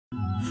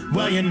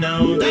Well, you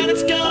know that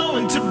it's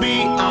going to be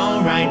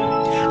alright.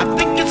 I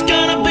think it's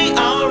gonna be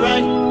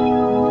alright.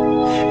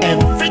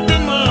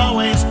 Everything will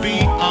always be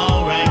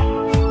alright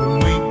when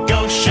we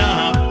go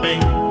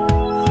shopping.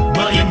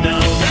 Well, you know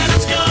that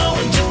it's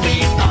going to be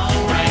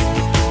alright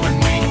when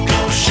we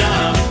go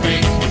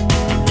shopping.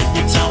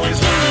 It's always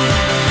the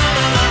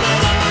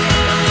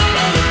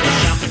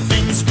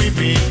shopping's we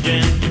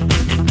begin.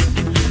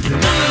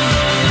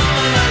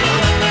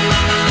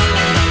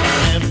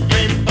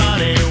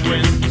 Everybody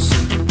wins,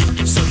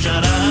 so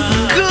shut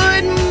up.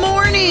 Good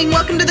morning.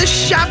 Welcome to the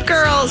Shop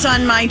Girls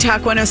on My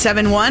Talk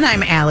 1071.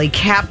 I'm Allie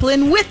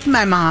Kaplan with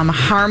my mom,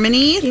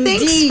 Harmony.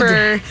 Thanks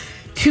for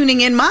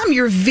tuning in. Mom,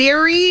 you're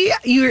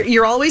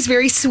always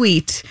very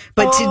sweet,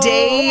 but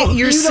today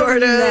you're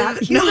sort of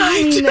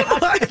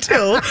I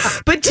do.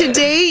 But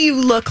today you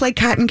look like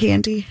cotton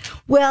candy.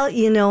 Well,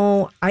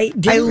 I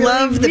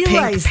love the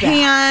pink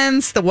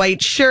pants, the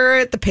white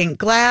shirt, the pink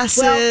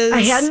glasses. Well,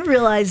 I hadn't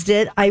realized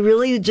it. I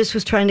really just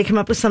was trying to come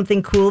up with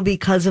something cool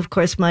because, of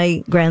course,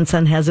 my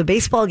grandson has a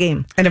baseball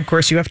game. And, of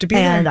course, you have to be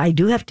there. And I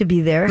do have to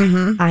be there.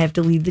 Mm-hmm. I have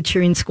to lead the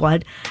cheering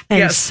squad.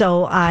 And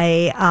so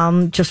I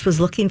just was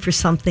looking for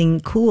something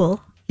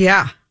cool.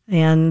 Yeah.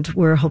 And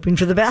we're hoping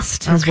for the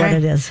best is what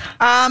it is.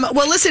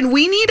 Well, listen,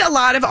 we need a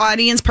lot of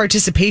audience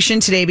participation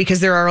today because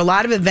there are a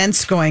lot of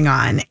events going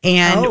on.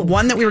 And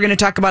one that we were going to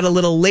talk about a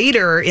little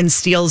later in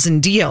Steals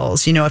and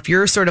Deals. If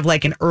you're sort of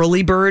like an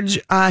early bird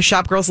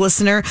Shop Girls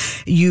listener,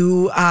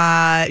 you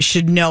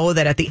should know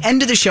that at the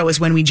end of the show is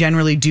when we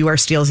generally do our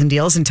Steals and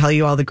Deals and tell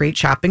you all the great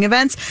shopping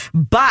events.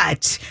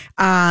 But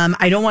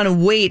I don't want to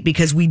wait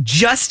because we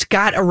just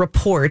got a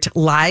report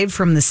live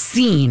from the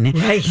scene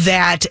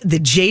that the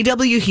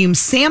J.W. Hume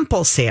sample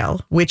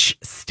sale, which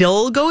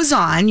still goes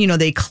on.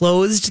 They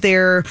closed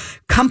their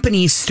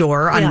company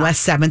store on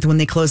West 7th when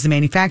they closed the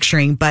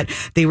manufacturing, but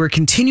they were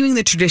continuing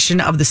the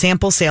tradition of the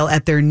sample sale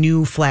at their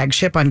new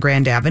flagship on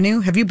Grand Avenue.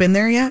 Have you been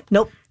there yet?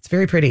 Nope. It's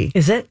very pretty.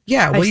 Is it?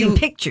 Yeah. I've seen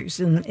pictures.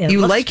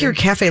 You like your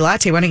cafe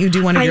latte. Why don't you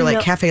do one of your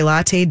cafe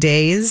latte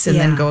days and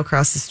then go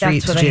across the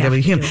street to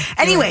J.W. Hume?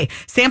 Anyway,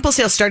 sample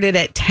sale started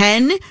at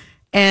 10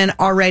 and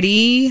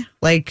already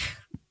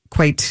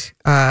quite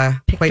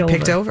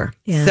picked over.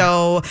 Yeah.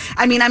 So,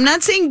 I'm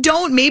not saying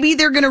don't. Maybe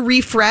they're going to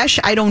refresh.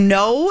 I don't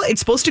know. It's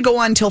supposed to go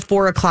on until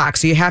 4:00.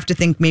 So you have to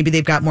think maybe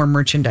they've got more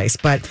merchandise.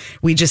 But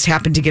we just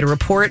happened to get a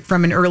report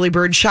from an early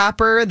bird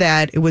shopper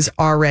that it was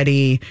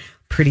already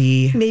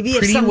pretty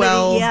if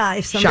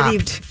somebody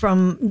shopped.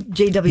 from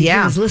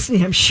JW is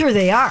listening, I'm sure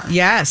they are.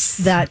 Yes.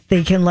 That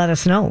they can let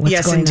us know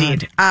what's going on.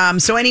 Yes,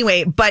 indeed. So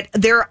anyway, but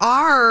there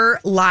are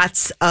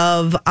lots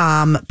of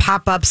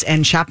pop-ups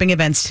and shopping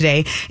events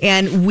today,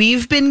 and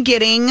we've been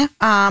getting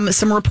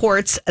some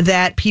reports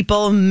that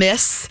people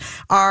miss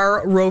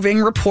our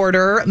roving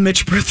reporter,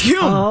 Mitch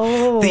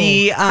Berthume,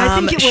 the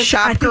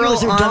shop girl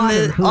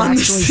on the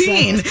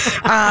scene.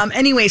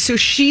 Anyway, so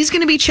she's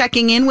going to be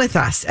checking in with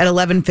us at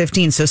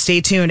 11:15, so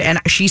stay tuned. And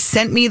she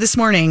sent me this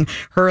morning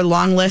her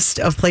long list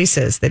of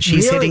places that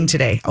she's hitting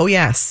today. Oh,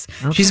 yes.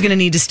 Okay. She's going to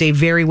need to stay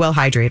very well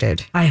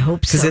hydrated. I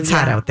hope so. Because it's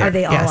hot out there. Are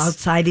they all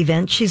outside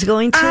events she's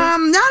going to?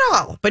 Not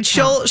all, but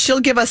she'll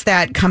give us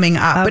that coming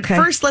up. Okay.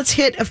 But first, let's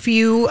hit a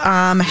few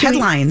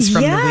headlines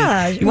from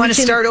the week. You want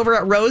to start over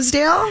at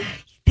Rosedale?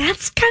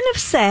 That's kind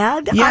of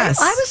sad. Yes.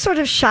 I was sort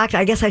of shocked.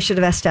 I guess I should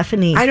have asked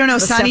Stephanie. I don't know,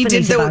 Sonny,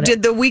 did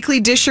the Weekly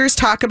Dishers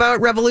talk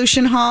about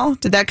Revolution Hall?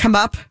 Did that come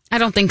up? I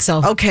don't think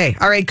so. Okay.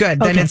 All right, good.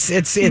 Then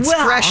it's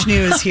fresh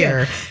news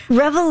here.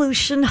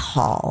 Revolution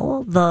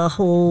Hall, the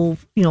whole,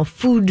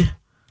 food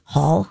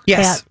hall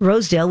at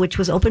Rosedale, which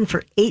was open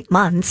for 8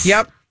 months.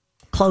 Yep.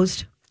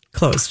 Closed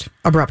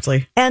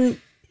abruptly.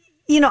 And,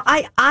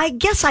 I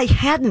guess I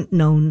hadn't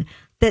known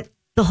that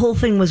the whole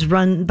thing was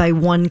run by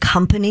one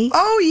company.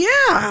 Oh,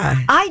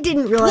 yeah. I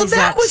didn't realize that.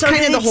 Well, that was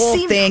kind of the whole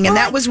thing. And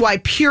that was why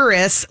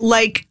purists,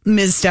 like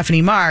Ms.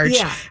 Stephanie March,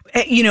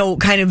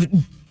 kind of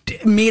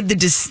made the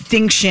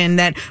distinction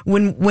that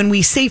when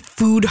we say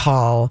food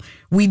hall,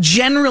 we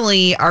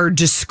generally are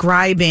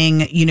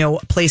describing,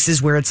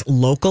 places where it's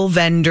local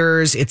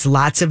vendors, it's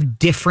lots of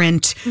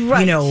different,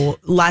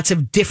 lots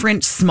of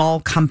different small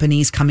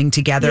companies coming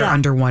together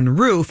under one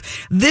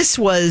roof. This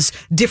was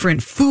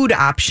different food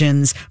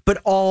options,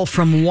 but all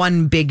from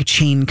one big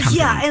chain company.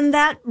 Yeah, and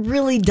that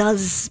really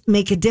does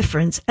make a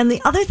difference. And the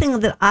other thing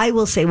that I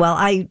will say,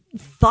 I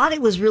thought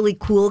it was really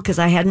cool because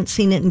I hadn't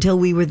seen it until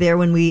we were there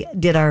when we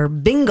did our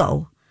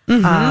bingo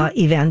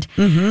event.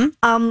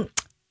 Mm-hmm.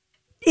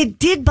 It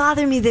did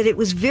bother me that it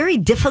was very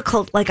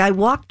difficult. Like I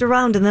walked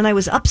around and then I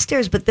was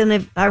upstairs, but then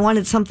if I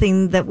wanted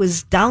something that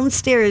was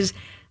downstairs,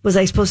 was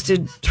I supposed to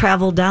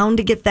travel down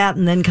to get that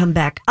and then come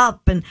back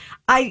up? And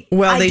they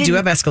do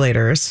have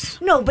escalators.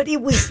 No, but it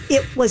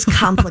was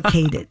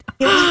complicated.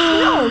 You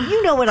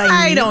know what I mean.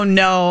 I don't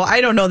know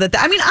that.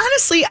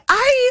 Honestly,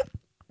 I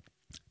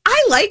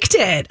liked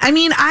it.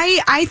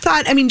 I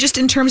thought, just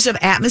in terms of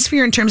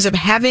atmosphere, in terms of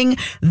having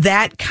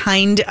that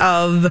kind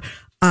of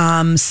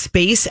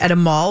space at a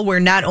mall where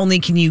not only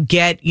can you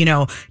get,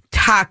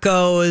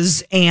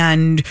 tacos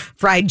and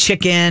fried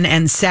chicken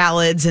and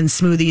salads and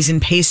smoothies and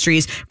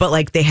pastries, but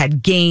like they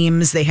had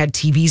games, they had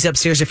TVs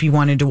upstairs if you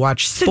wanted to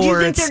watch sports. So do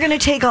you think they're going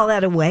to take all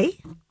that away?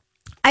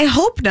 I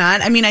hope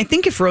not. I mean, I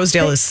think if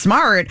Rosedale is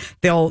smart,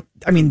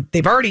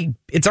 it's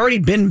already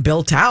been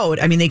built out.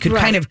 I mean, they could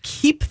kind of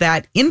keep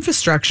that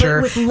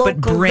infrastructure,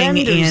 but bring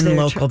in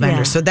local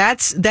vendors. So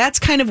that's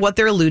kind of what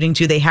they're alluding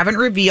to. They haven't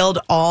revealed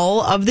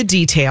all of the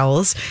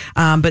details,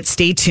 but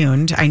stay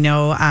tuned. I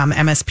know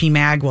MSP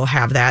Mag will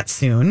have that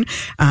soon.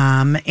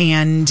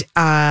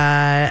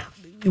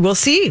 We'll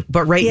see.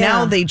 But right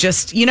now they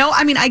just,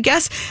 I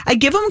guess I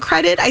give them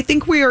credit. I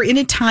think we are in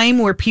a time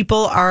where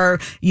people are,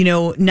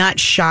 not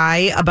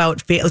shy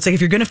about fail. It's like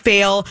if you're going to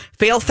fail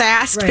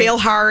fast, fail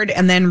hard,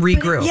 and then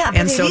regroup.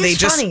 And so they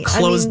just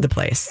closed the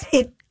place.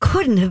 It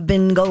couldn't have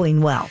been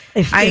going well.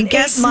 I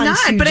guess not.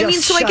 But I mean,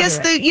 so I guess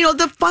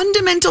the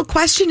fundamental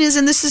question is,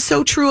 and this is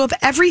so true of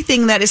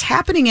everything that is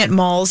happening at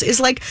malls, is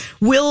like,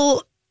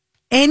 will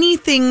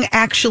anything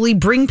actually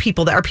bring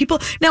people there? Are people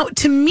now?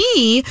 To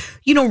me,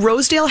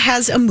 Rosedale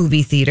has a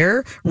movie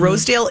theater.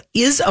 Rosedale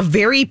is a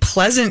very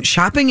pleasant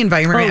shopping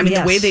environment.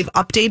 The way they've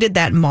updated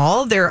that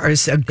mall, there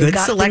is a good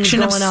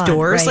selection of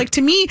stores. Like,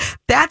 to me,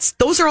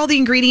 those are all the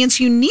ingredients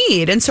you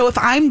need. And so if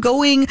I'm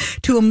going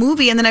to a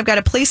movie and then I've got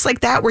a place like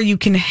that where you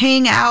can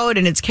hang out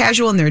and it's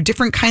casual and there are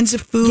different kinds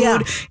of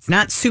food, it's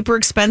not super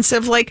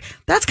expensive. Like,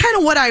 that's kind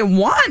of what I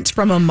want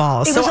from a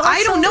mall. So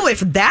I don't know if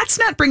that's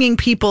not bringing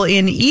people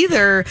in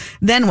either.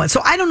 Then what?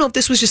 So I don't know if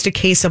this was just a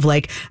case of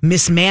like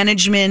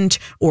mismanagement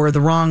or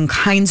the wrong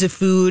kinds of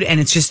food, and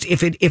it's just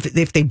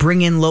if they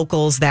bring in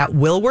locals, that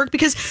will work.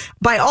 Because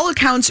by all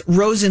accounts,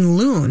 Rose and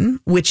Loon,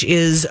 which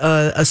is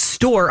a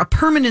store, a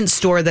permanent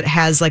store that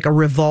has like a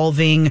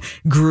revolving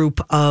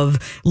group of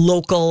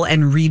local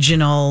and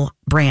regional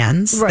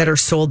brands that are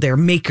sold there,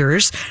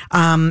 makers,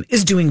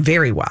 is doing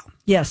very well.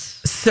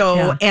 Yes.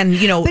 So,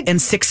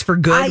 and Six for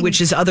Good,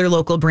 which is other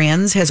local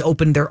brands, has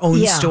opened their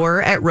own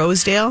store at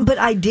Rosedale. But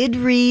I did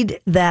read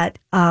that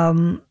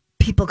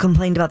people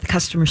complained about the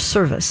customer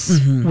service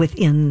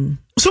within.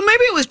 So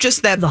maybe it was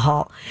just that the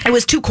hall. It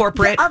was too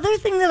corporate. The other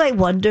thing that I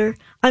wonder,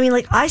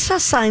 I saw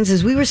signs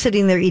as we were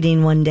sitting there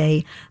eating one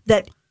day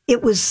that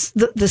it was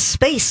the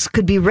space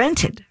could be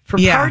rented for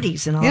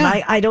parties and all. And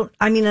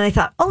I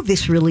thought,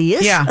 this really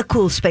is a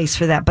cool space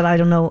for that. But I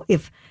don't know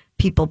if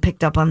people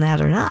picked up on that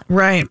or not.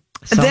 Right.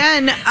 So.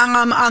 Then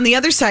on the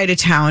other side of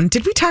town,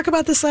 did we talk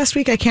about this last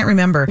week? I can't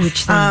remember.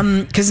 Which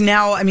thing? Because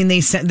now,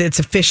 they said it's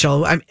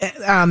official.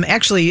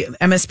 Actually,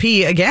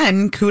 MSP,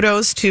 again,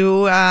 kudos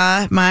to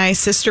my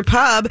sister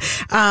pub.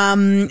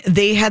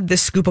 They had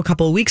this scoop a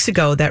couple of weeks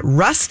ago that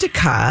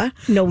Rustica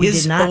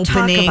did not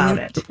talk about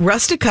it.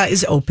 Rustica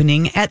is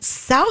opening at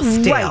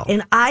Southdale. Right.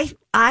 And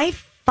I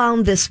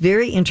found this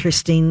very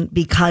interesting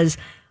because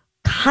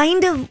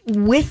kind of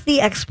with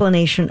the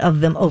explanation of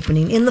them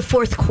opening in the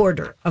fourth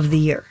quarter of the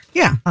year.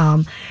 Yeah.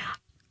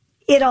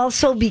 It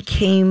also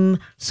became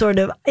sort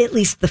of, at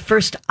least the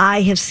first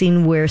I have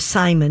seen, where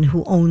Simon,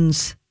 who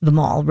owns the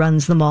mall,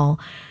 runs the mall,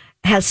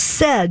 has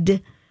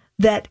said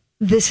that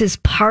this is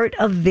part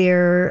of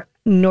their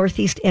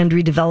Northeast End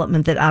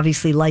redevelopment, that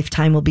obviously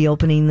Lifetime will be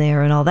opening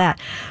there and all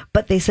that.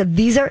 But they said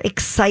these are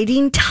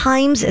exciting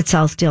times at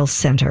Southdale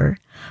Center,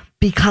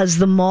 because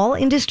the mall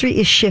industry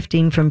is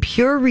shifting from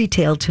pure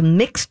retail to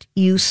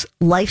mixed-use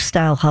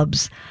lifestyle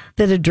hubs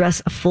that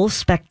address a full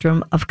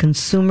spectrum of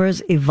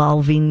consumers'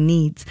 evolving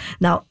needs.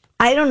 Now,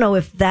 I don't know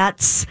if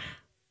that's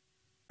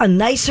a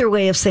nicer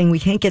way of saying we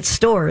can't get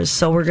stores,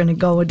 so we're going to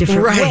go a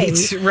different way.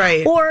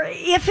 Right. Or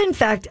if, in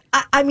fact,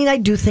 I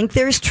do think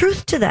there's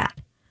truth to that.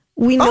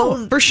 We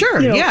know for sure,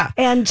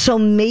 and so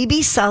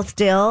maybe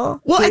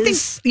Southdale. Well, I think,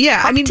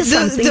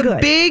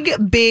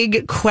 the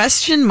big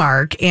question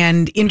mark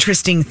and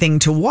interesting thing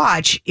to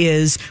watch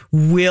is,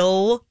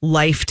 will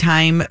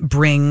Lifetime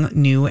bring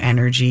new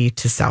energy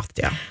to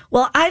Southdale?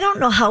 Well, I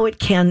don't know how it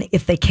can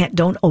if they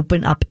don't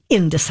open up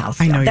into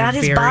Southdale. I know that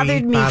has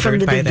bothered me from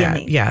the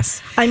beginning. That.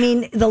 Yes,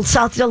 the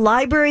Southdale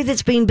Library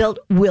that's being built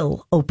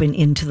will open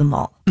into the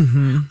mall.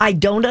 Mm-hmm. I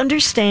don't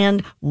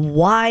understand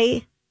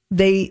why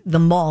the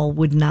mall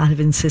would not have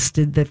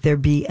insisted that there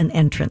be an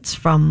entrance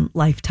from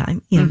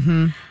Lifetime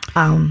in.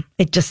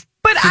 It just.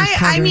 But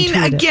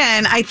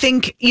again, I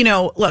think,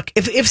 look,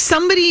 if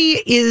somebody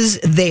is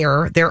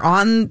there, they're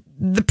on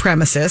the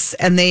premises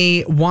and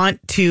they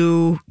want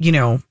to,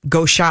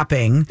 go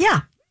shopping.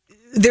 Yeah.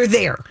 They're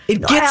there.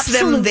 It gets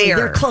them there.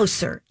 They're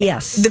closer.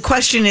 Yes. The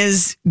question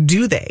is,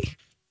 do they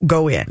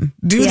go in?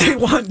 Do they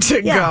want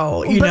to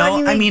go?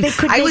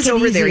 I was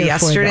over there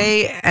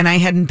yesterday and I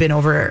hadn't been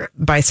over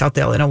by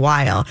Southdale in a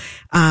while.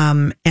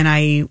 And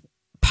I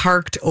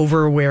parked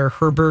over where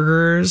Her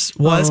Burgers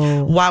was.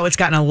 Wow, it's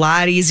gotten a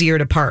lot easier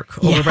to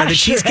park over by the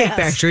Cheesecake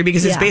Factory,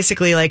 because it's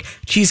basically like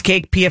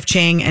cheesecake, P.F.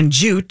 Chang, and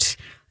Jute,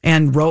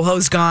 and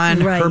Rojo's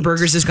gone. Right. Her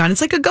Burgers is gone.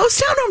 It's like a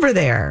ghost town over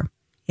there.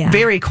 Yeah.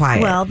 Very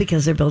quiet. Well,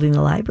 because they're building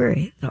the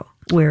library, though.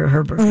 where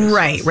her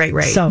birthday is.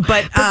 Right. So,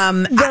 but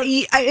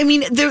I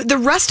mean, the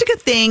Rustica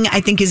thing I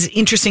think is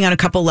interesting on a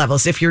couple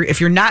levels. If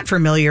you're not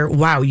familiar,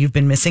 wow, you've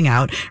been missing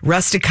out.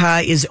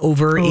 Rustica is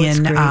over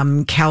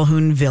in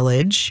Calhoun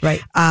Village.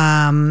 Right.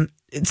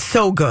 It's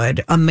so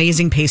good.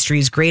 Amazing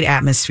pastries, great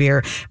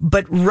atmosphere.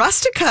 But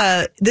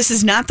Rustica, this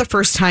is not the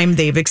first time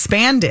they've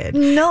expanded.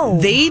 No.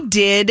 They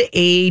did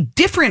a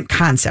different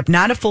concept,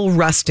 not a full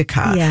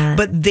Rustica,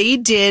 but they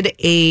did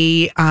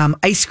a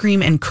ice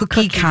cream and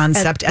cookie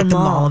concept at the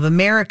Mall of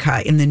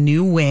America in the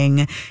new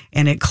wing,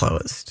 and it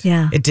closed.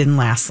 Yeah. It didn't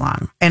last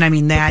long. And I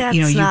mean that,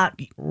 that's not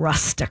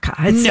Rustica.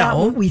 It's not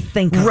what we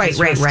think of as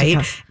Rustica.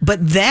 Right. But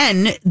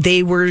then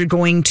they were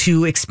going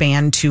to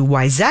expand to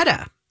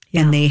Wayzata.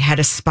 Yeah. And they had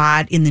a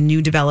spot in the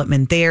new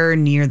development there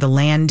near the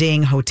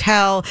Landing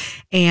Hotel,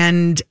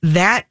 and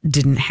that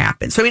didn't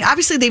happen. So, I mean,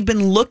 obviously they've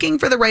been looking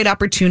for the right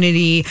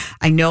opportunity.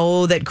 I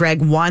know that Greg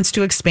wants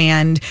to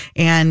expand,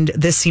 and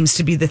this seems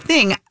to be the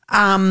thing.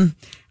 I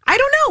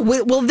don't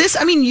know. Will this,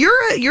 I mean,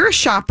 you're a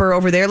shopper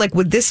over there. Like,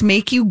 would this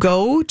make you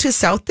go to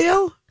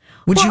Southdale?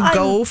 Would you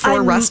go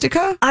for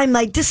Rustica? I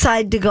might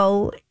decide to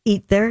go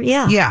eat there.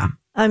 Yeah. Yeah.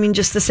 I mean,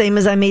 just the same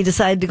as I may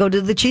decide to go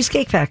to the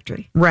Cheesecake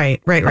Factory. Right.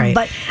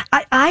 But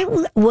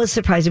I was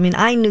surprised. I mean,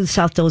 I knew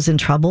Southdale was in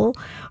trouble,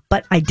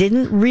 but I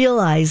didn't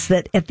realize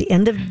that at the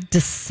end of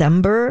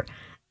December,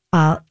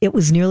 it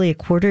was nearly a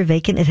quarter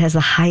vacant. It has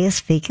the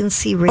highest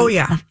vacancy rate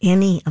of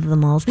any of the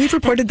malls. We've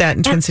reported that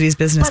in Twin Cities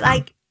Business.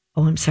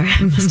 I'm sorry.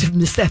 I must have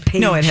missed that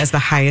page. No, it has the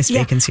highest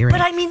vacancy rate.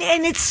 But I mean,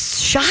 and it's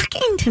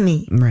shocking to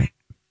me. Right.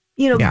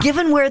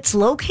 Given where it's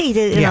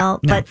located and all.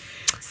 But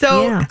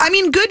so, I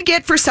mean, good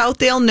get for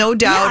Southdale, no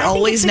doubt.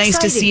 Always nice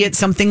to see it,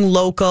 something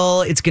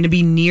local. It's going to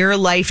be near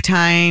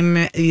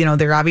Lifetime.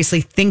 They're obviously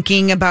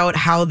thinking about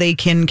how they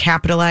can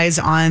capitalize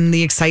on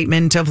the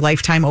excitement of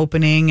Lifetime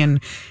opening,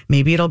 and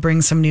maybe it'll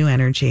bring some new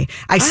energy.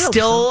 I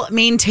still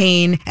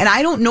maintain, and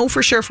I don't know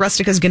for sure if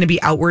Rustica is going to be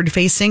outward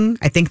facing.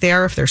 I think they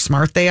are. If they're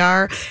smart, they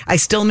are. I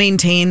still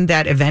maintain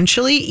that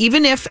eventually,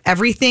 even if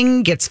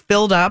everything gets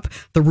filled up,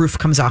 the roof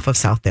comes off of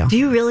Southdale. Do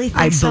you really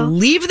think so? I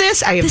believe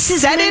this. I have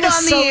said it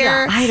on the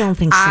air. I don't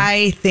think so.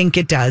 I think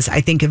it does. I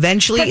think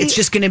eventually it's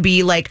just going to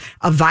be like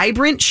a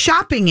vibrant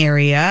shopping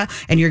area,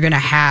 and you're going to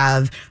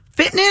have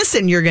fitness,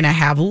 and you're going to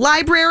have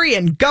library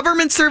and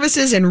government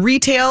services and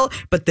retail,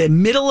 but the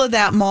middle of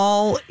that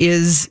mall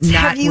is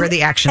not where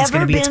the action is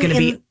going to be. It's going to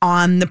be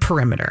on the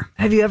perimeter.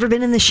 Have you ever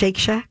been in the Shake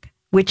Shack,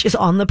 which is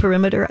on the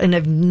perimeter? And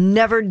it's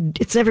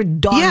never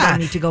dawned on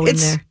me to go in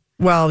there.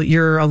 Well,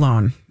 you're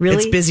alone. Really?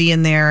 It's busy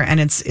in there, and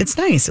it's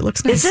nice. It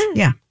looks nice. Is it?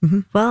 Yeah. Mm-hmm.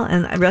 Well,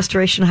 and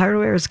Restoration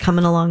Hardware is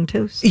coming along,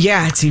 too. So.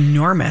 Yeah, it's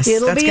enormous.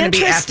 That's going to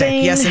be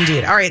epic. Yes,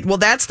 indeed. All right. Well,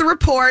 that's the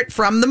report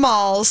from the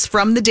malls,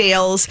 from the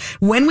Dales.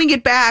 When we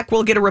get back,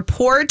 we'll get a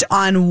report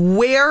on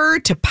where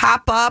to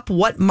pop up,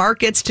 what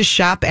markets to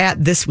shop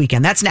at this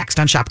weekend. That's next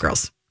on Shop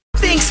Girls.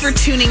 Thanks for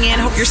tuning in.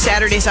 Hope your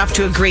Saturday's off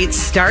to a great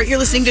start. You're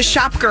listening to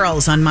Shop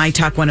Girls on My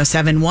Talk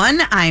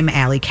 107.1. I'm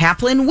Allie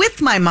Kaplan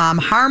with my mom,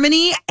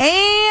 Harmony,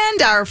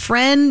 and our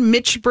friend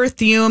Mitch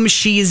Berthume.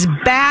 She's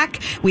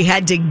back. We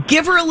had to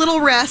give her a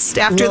little rest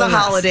after the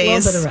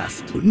holidays. A little bit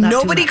of rest.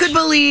 Nobody could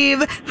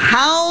believe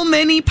how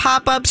many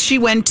pop-ups she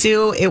went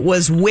to. It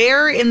was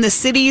Where in the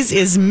Cities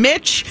is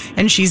Mitch,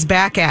 and she's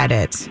back at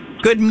it.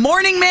 Good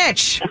morning,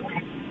 Mitch.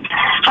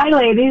 Hi,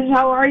 ladies.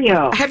 How are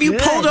you? Have you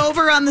pulled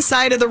over on the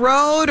side of the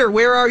road, or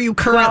where are you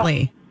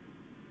currently?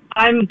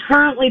 Well, I'm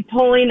currently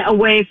pulling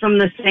away from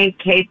the St.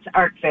 Kate's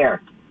Art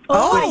Fair.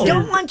 Oh, I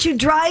don't want you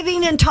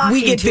driving and talking.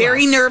 We get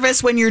very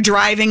nervous when you're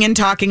driving and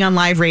talking on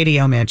live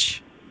radio,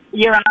 Mitch.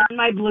 You're on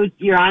my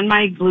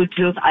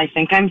Bluetooth. I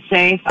think I'm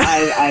safe.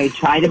 I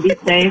try to be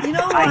safe. You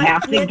know what? I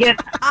have to get.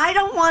 I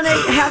don't want to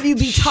have you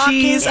be talking.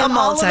 She's a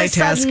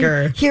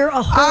multitasker. Hear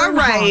a horn All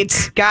right.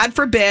 honk. God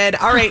forbid.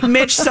 All right,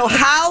 Mitch. So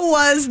how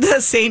was the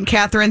St.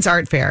 Catherine's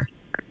Art Fair?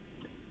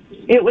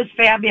 It was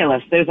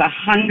fabulous. There's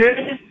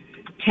 100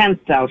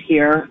 tents out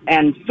here,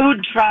 and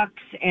food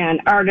trucks, and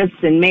artists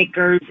and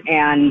makers,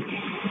 and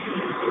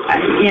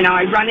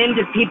I run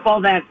into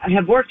people that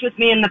have worked with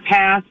me in the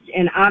past,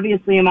 and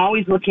obviously I'm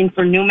always looking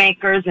for new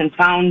makers, and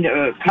found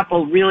a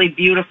couple really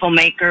beautiful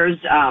makers,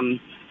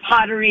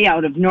 pottery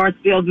out of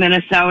Northfield,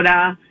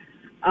 Minnesota.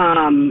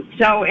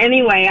 So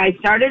anyway, I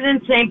started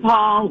in St.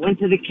 Paul, went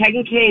to the Keg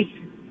and Case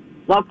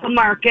local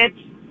market.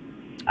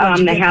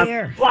 They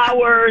have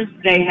flowers,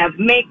 they have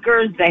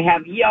makers, they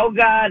have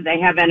yoga, they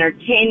have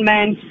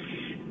entertainment.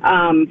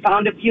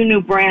 Found a few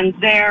new brands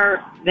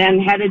there, then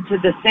headed to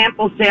the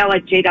sample sale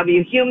at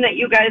J.W. Hume that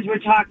you guys were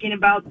talking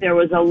about. There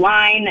was a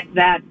line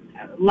that,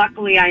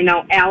 luckily I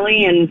know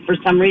Allie, and for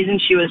some reason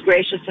she was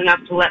gracious enough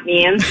to let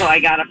me in, so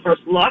I got a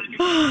first look.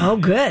 Oh,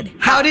 good.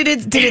 How did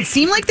it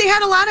seem like they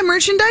had a lot of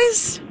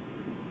merchandise?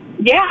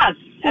 Yes.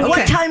 Okay.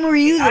 What time were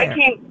you there?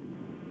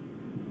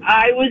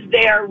 I was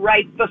there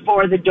right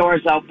before the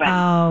doors opened.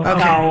 Oh,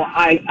 okay. So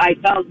I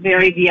felt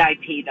very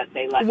VIP that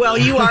they let Well,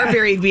 me. you are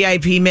very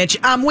VIP, Mitch.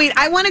 Wait,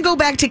 I want to go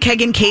back to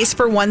Keg and Case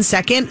for 1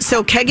 second.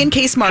 So Keg and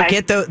Case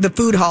Market, the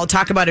food hall,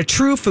 talk about a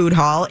true food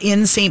hall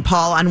in St.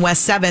 Paul on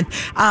West 7th.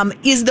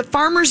 Is the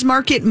farmer's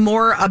market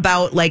more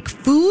about like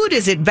food?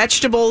 Is it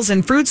vegetables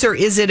and fruits, or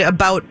is it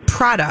about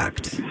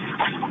product?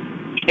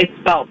 It's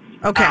both.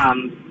 Okay.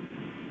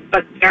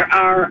 But there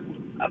are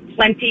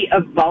plenty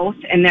of both,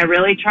 and they're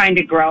really trying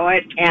to grow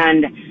it.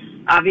 And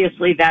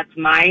obviously, that's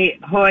my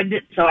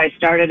hood, so I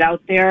started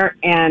out there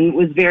and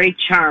was very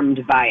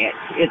charmed by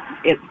it.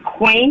 It's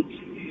quaint.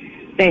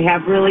 They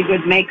have really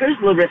good makers.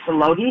 Larissa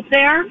Loden's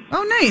there.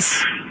 Oh,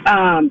 nice.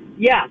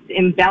 Yes,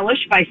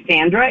 Embellish by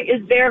Sandra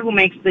is there, who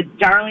makes the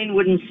darling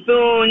wooden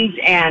spoons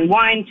and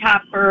wine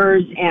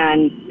toppers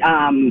and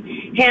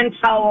hand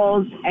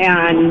towels,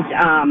 and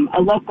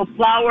a local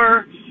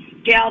flower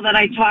gal that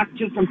I talked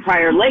to from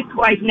Prior Lake,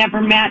 who I've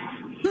never met.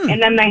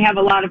 And then they have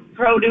a lot of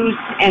produce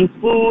and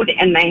food,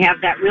 and they have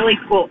that really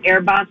cool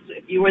Airbus.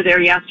 If you were there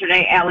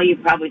yesterday, Allie, you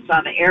probably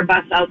saw the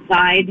Airbus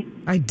outside.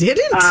 I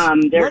didn't.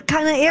 what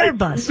kind of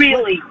Airbus?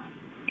 Really,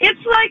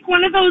 it's like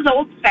one of those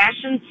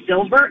old-fashioned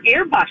silver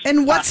Airbus.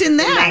 And what's in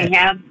that?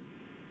 And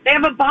they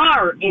have a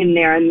bar in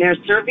there, and they're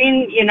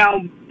serving,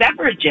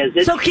 beverages.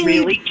 It's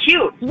really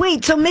cute.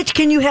 Wait, so Mitch,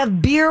 can you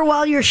have beer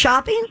while you're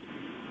shopping?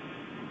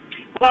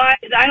 Well,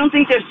 I don't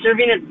think they're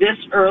serving it this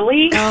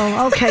early.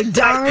 Oh, okay,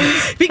 darn.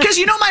 Because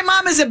my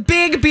mom is a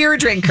big beer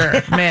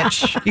drinker,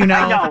 Mitch. I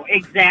know,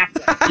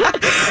 exactly.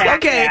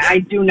 Okay. I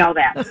do know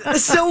that.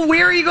 So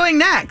where are you going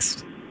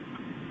next?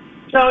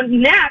 So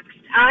next,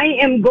 I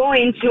am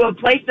going to a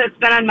place that's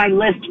been on my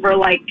list for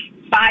like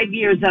 5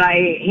 years that I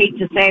hate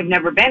to say I've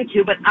never been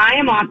to, but I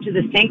am off to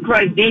the St.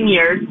 Croix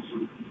Vineyards,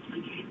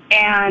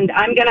 and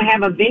I'm going to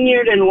have a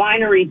vineyard and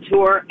winery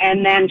tour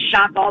and then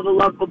shop all the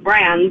local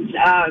brands,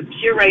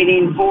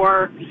 curating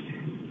for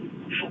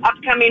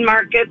upcoming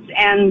markets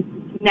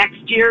and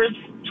next year's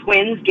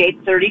Twins Gate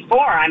 34.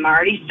 I'm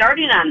already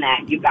starting on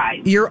that, you guys.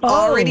 You're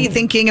already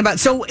thinking about...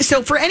 So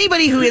for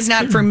anybody who is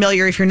not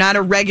familiar, if you're not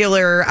a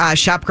regular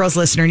Shop Girls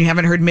listener and you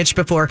haven't heard Mitch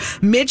before,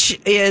 Mitch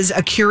is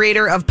a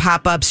curator of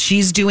pop-ups.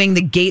 She's doing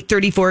the Gate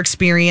 34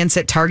 experience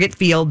at Target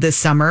Field this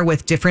summer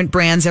with different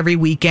brands every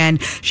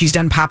weekend. She's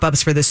done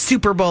pop-ups for the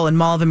Super Bowl and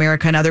Mall of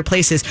America and other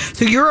places.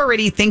 So you're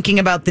already thinking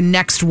about the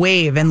next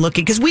wave and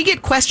looking... Because we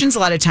get questions a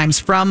lot of times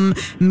from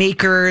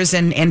makers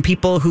and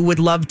people who would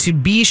love to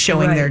be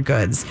showing their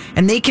goods.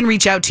 And they can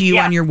reach out to you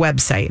on your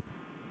website.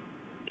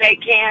 They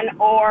can,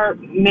 or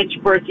Mitch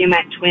Berthium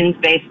at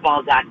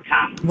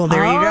twinsbaseball.com. Well,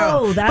 there you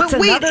go. That's but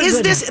wait, another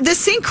is good this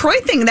St. Croix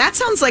thing, that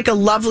sounds like a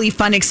lovely,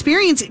 fun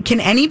experience. Can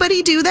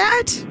anybody do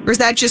that? Or is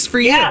that just for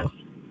you? Yeah.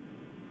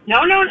 No,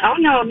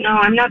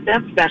 I'm not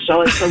that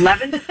special. It's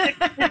 11 to 6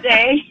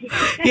 today.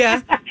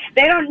 Yeah.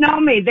 They don't know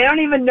me. They don't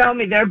even know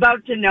me. They're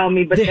about to know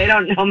me, but they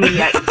don't know me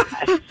yet.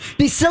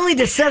 Be silly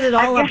to set it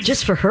all up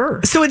just for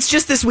her. So it's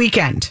just this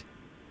weekend?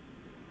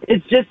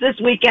 It's just this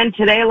weekend.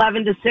 Today,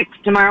 11 to 6.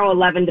 Tomorrow,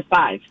 11 to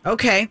 5.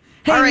 Okay.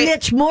 Hey, all right.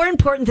 Mitch, more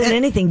important than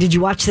anything, did you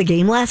watch the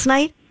game last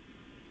night?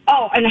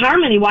 Oh, and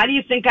Harmony, why do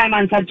you think I'm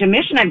on such a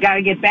mission? I've got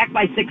to get back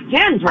by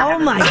 6:10. Oh,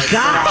 my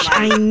gosh.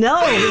 I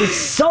know. It was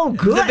so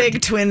good. The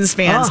big Twins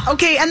fans. Oh.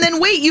 Okay, and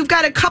then wait, you've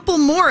got a couple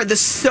more. The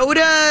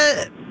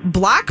Soda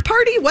Block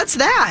Party? What's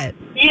that?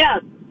 Yeah.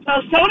 So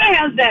Soda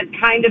has that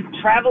kind of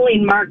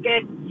traveling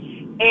market,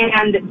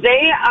 and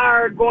they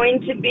are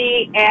going to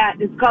be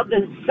it's called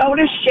the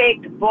Soda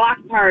Shake Block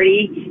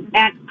Party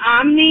at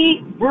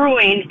Omni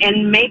Brewing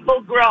in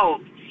Maple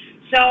Grove.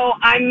 So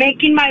I'm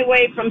making my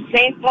way from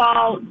St.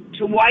 Paul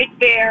to White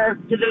Bear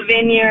to the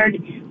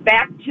Vineyard,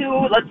 back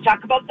to, let's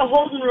talk about the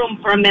Holden Room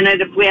for a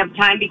minute if we have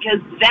time, because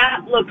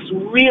that looks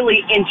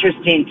really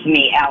interesting to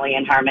me, Allie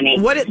and Harmony.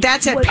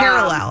 That's at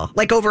Parallel,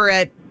 like over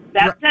at...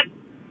 That's it.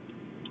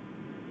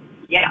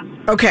 Yeah.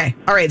 Okay.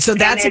 All right. So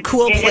that's a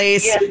cool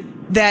place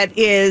that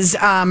is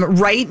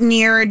right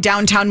near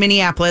downtown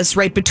Minneapolis,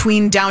 right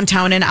between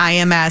downtown and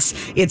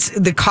IMS. It's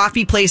the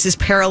coffee place is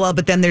Parallel,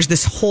 but then there's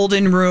this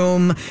Holden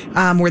Room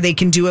where they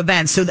can do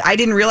events. So I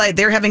didn't realize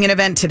they're having an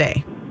event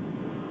today.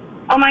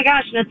 Oh my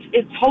gosh. And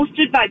it's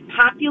hosted by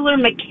Popular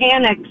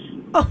Mechanics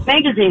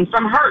magazine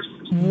from Hearst.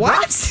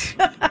 What?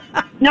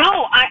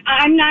 No,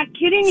 I'm not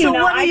kidding you. So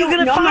No, what are you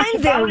going to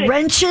find there?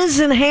 Wrenches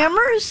and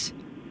hammers?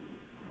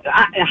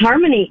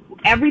 Harmony,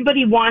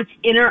 everybody wants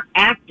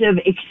interactive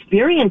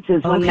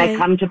experiences when they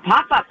come to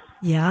pop-ups.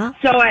 Yeah.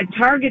 So at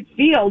Target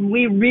Field,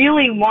 we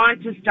really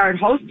want to start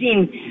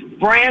hosting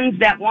brands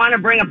that want to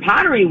bring a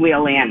pottery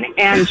wheel in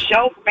and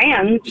show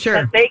fans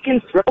that they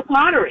can throw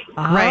pottery.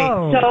 Oh.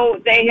 Right. So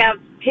they have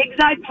Pig's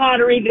Eye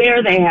Pottery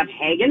there. They have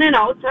Hagen and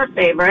Oates, our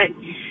favorite.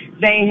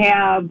 They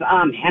have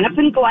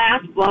Hennepin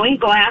Glass, Blowing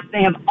Glass.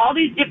 They have all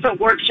these different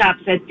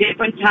workshops at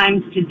different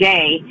times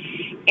today.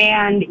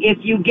 And if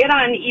you get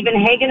on even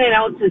Hagen and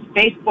Oates'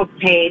 Facebook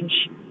page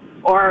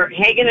or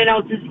Hagen and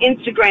Oates'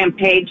 Instagram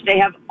page, they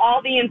have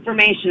all the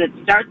information. It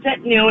starts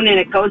at noon and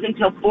it goes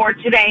until 4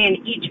 today.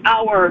 And each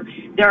hour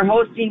they're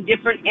hosting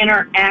different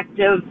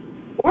interactive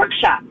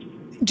workshops.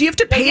 Do you have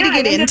to pay to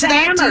get into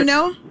that? Do you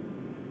know?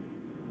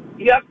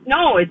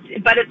 No, it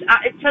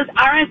says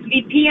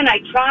RSVP, and I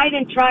tried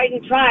and tried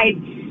and tried.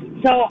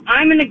 So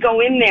I'm going to go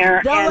in there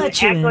and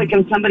act like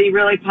I'm somebody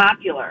really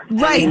popular.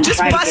 Right, just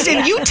bust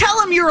in. You tell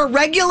them you're a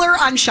regular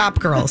on Shop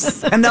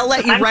Girls, and they'll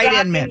let you right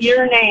in, Mitch.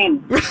 Your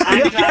name.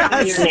 I'm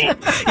dropping your name.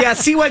 Yeah,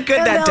 see what good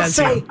that does.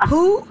 Say,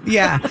 who?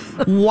 Yeah.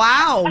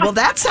 Wow. Well,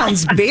 that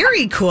sounds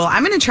very cool.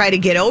 I'm going to try to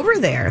get over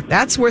there.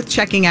 That's worth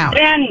checking out.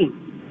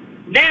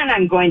 Then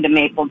I'm going to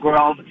Maple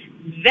Grove.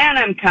 Then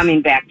I'm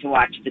coming back to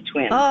watch the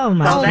Twins. Oh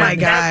my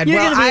God! You're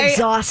going to be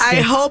exhausted. I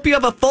hope you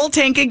have a full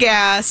tank of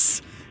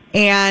gas.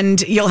 And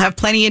you'll have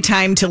plenty of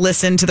time to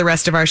listen to the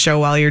rest of our show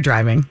while you're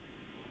driving.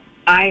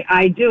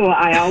 I do.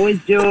 I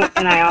always do.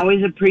 And I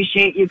always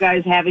appreciate you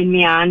guys having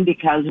me on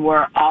because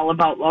we're all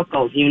about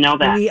locals. You know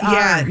that. We are.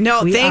 Yeah.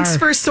 No, thanks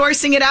for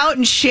sourcing it out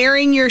and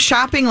sharing your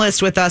shopping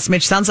list with us,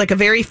 Mitch. Sounds like a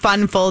very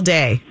fun, full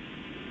day.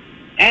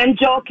 And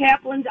Joel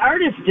Kaplan's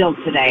art is still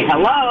today.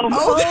 Hello.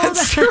 Oh,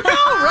 that's true.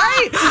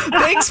 Right.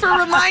 Thanks for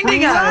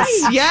reminding us.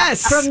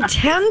 Yes. From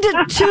 10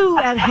 to 2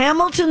 at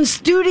Hamilton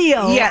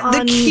Studio. Yeah,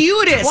 the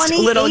cutest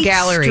little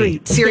gallery.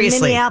 Street, seriously.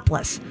 In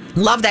Minneapolis.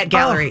 Love that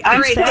gallery.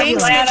 I'm Great. so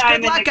Thanks, glad Mitch.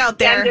 I'm Good luck out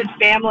there. Extended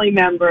family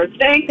member.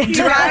 Thank you.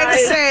 Drive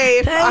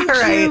safe. Thank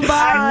All right. you.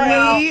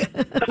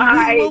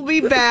 Bye. We will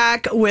be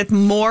back with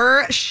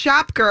more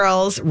Shop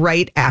Girls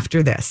right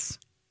after this.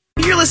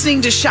 You're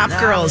listening to Shop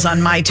Girls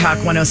on My Talk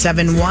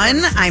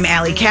 107.1. I'm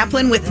Allie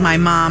Kaplan with my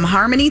mom,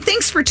 Harmony.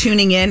 Thanks for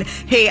tuning in.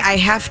 Hey, I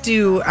have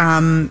to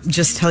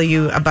just tell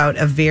you about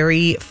a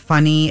very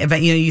funny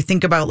event. You know, you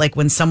think about like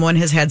when someone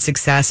has had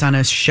success on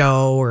a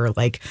show or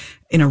like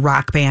in a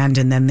rock band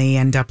and then they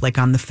end up like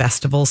on the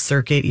festival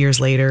circuit years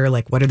later.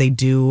 Like, what do they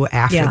do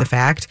after the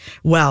fact?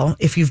 Well,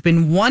 if you've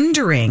been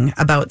wondering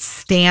about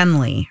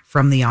Stanley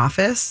from The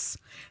Office...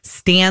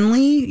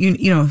 Stanley,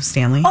 you know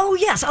Stanley. Oh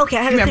yes, okay.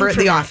 I had remember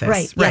The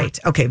Office, right?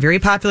 Yeah. Okay, very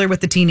popular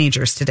with the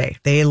teenagers today.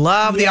 They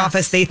love The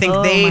Office. They think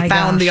they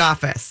found The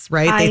Office,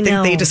 right? They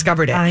think they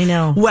discovered it. I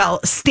know. Well,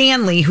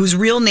 Stanley, whose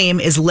real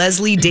name is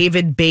Leslie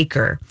David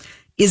Baker,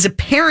 is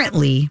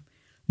apparently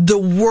the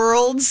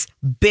world's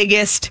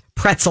biggest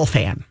pretzel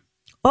fan.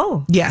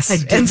 Oh, yes,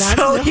 and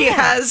so he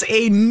has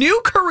a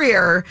new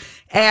career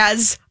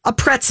as a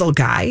pretzel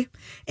guy,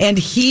 and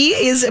he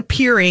is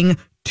appearing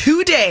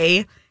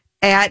today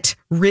at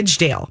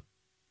Ridgedale.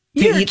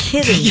 You're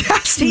kidding.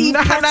 Yes,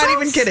 not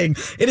even kidding.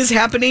 It is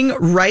happening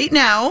right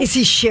now. Is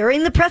he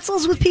sharing the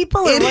pretzels with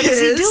people? Or what is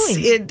he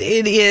doing?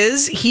 It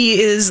is. He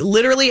is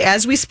literally,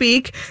 as we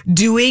speak,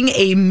 doing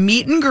a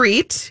meet and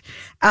greet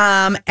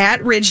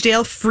at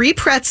Ridgedale. Free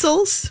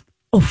pretzels.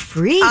 Oh,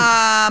 free.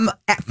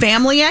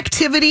 Family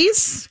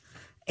activities.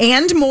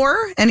 And more,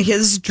 and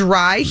his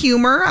dry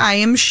humor, I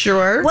am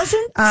sure.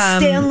 Wasn't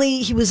Stanley,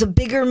 he was a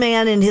bigger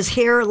man and his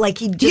hair, like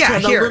he just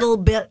had a little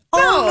bit.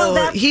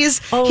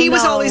 He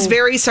was always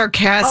very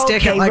sarcastic.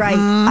 Okay, like, right.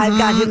 I've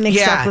got him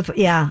mixed up with,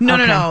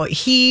 No.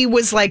 He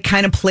was like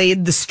kind of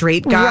played the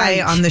straight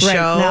guy on the show.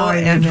 Now I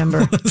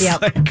remember.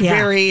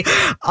 Very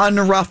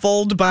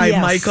unruffled by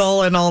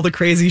Michael and all the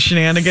crazy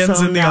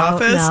shenanigans in The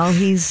Office. Now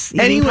he's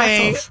eating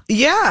pretzels.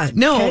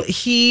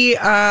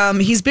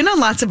 He's been on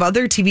lots of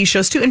other TV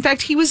shows too. In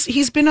fact,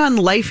 he's been on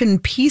Life in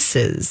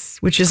Pieces,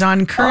 which is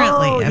on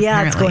currently. Oh,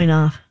 apparently. it's going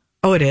off.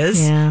 Oh, it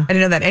is? Yeah. I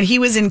didn't know that. And he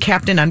was in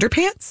Captain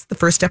Underpants, the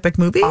first epic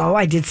movie. Oh,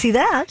 I did see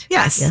that.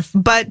 Yes.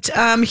 But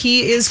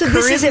he is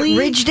currently... this is at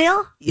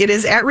Ridgedale? It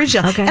is at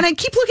Ridgedale. Okay. And I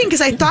keep looking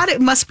because I thought it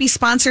must be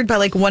sponsored by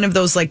like one of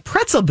those like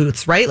pretzel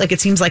booths, right? Like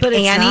it seems like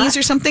Annie's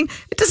or something.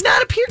 It does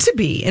not appear to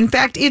be. In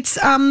fact, it's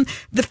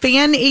the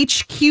Fan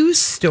HQ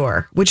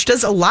store, which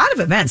does a lot of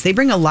events. They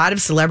bring a lot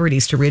of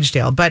celebrities to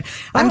Ridgedale. But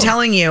I'm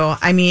telling you,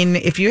 I mean,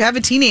 if you have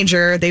a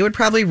teenager, they would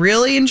probably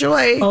really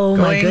enjoy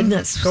my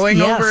goodness.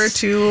 Going over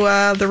to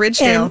the Ridgedale.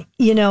 And,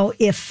 you know,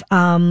 if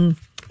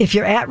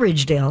you're at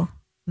Ridgedale,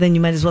 then you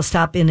might as well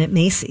stop in at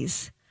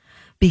Macy's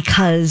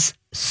because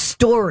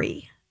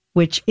Story,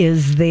 which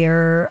is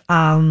their,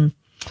 I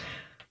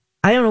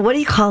don't know, what do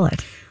you call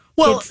it?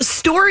 Well,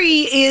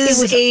 Story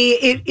is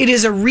it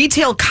is a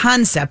retail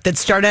concept that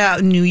started out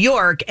in New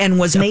York and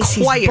was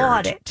Macy's acquired.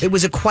 Bought it. It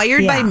was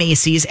acquired by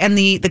Macy's, and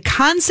the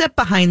concept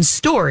behind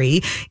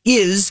Story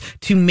is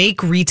to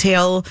make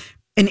retail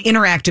an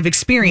interactive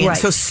experience. Right.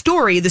 So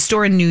Story, the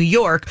store in New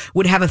York,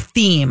 would have a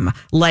theme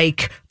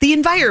like the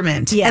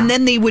environment. Yeah. And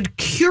then they would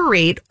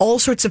curate all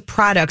sorts of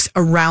products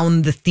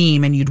around the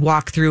theme and you'd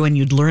walk through and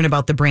you'd learn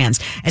about the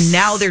brands. And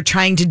now they're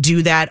trying to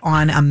do that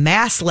on a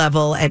mass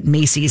level at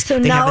Macy's. So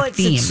they now have a it's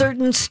theme. at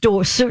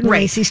certain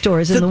Macy's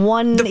stores. And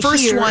the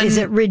first one is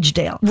at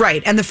Ridgedale.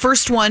 Right. And the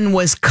first one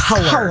was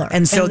color.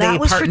 And so that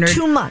was partnered for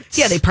 2 months.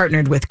 Yeah, they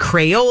partnered with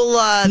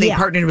Crayola. They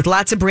partnered with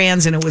lots of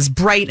brands and it was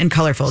bright and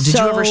colorful. Did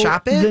you ever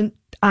shop it?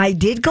 I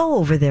did go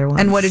over there once.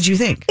 And what did you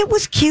think? It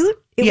was cute.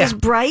 It was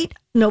bright.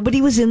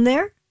 Nobody was in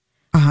there.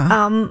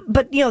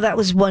 But, you know, that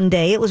was one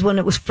day. It was when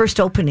it was first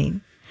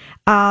opening.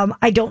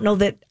 I don't know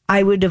that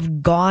I would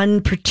have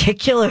gone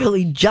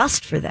particularly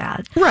just for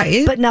that.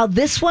 Right. But now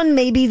this one,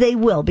 maybe they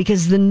will,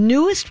 because the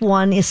newest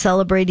one is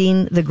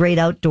celebrating the great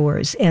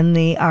outdoors, and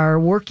they are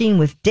working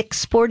with Dick's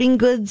Sporting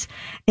Goods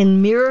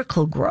and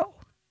Miracle Grow.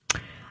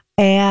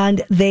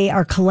 And they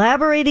are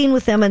collaborating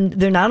with them, and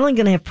they're not only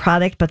going to have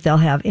product, but they'll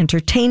have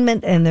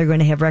entertainment, and they're going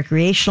to have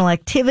recreational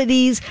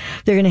activities.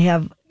 They're going to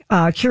have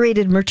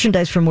curated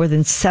merchandise from more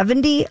than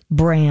 70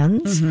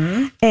 brands,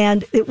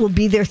 and it will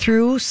be there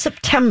through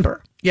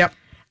September. Yep.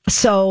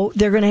 So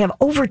they're going to have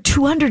over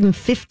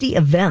 250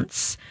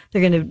 events.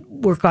 They're going to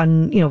work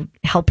on,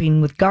 helping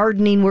with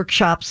gardening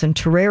workshops and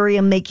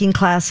terrarium making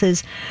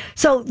classes.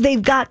 So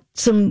they've got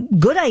some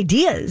good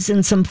ideas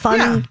and some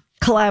fun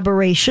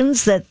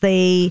collaborations that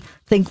they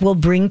think will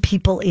bring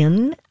people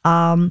in.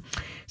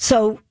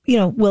 So,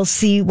 we'll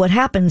see what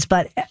happens.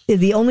 But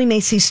the only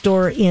Macy's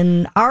store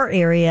in our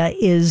area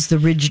is the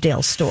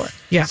Ridgedale store.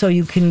 Yeah. So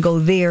you can go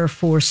there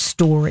for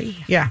story.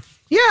 Yeah.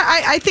 Yeah,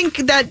 I think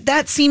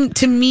that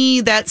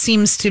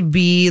seems to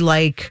be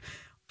like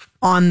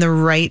on the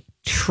right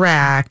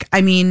track. I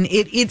mean,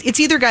 it's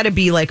either got to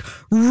be like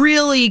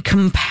really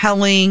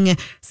compelling,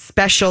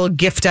 special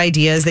gift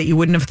ideas that you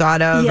wouldn't have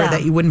thought of or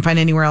that you wouldn't find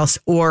anywhere else,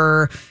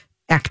 or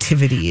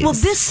activities. Well,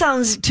 this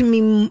sounds to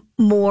me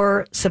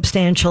more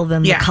substantial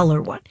than the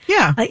color one.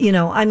 Yeah.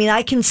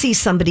 I can see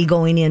somebody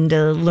going in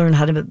to learn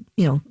how to,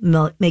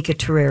 make a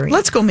terrarium.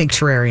 Let's go make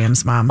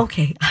terrariums, Mom.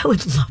 Okay. I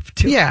would love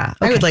to. Yeah.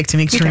 Okay. I would like to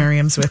make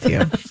terrariums with you.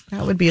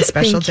 That would be a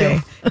special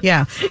day.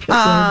 Yeah.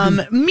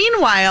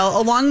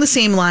 Meanwhile, along the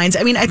same lines,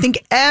 I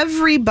think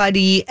every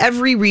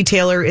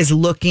retailer is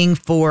looking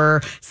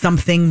for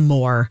something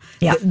more.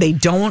 Yeah. They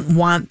don't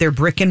want their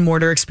brick and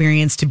mortar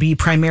experience to be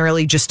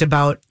primarily just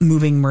about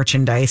moving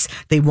merchandise.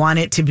 They want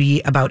it to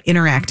be about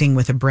interacting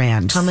with a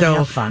brand. Come and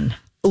have fun.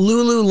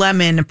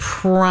 Lululemon,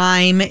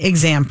 prime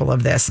example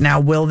of this.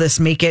 Now, will this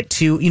make it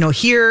to,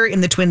 here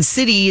in the Twin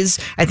Cities?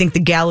 I think the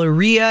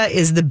Galleria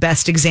is the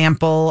best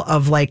example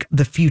of like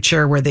the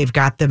future, where they've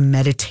got the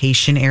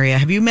meditation area.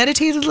 Have you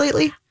meditated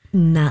lately?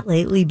 Not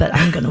lately, but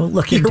I'm going to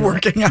look into it. You're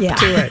working up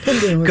to it.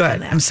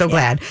 Good. I'm so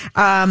glad.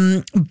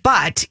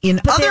 But in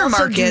other they also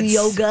markets, do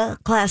yoga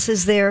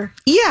classes there.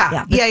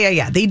 Yeah.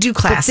 They do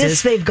classes. But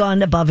this they've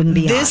gone above and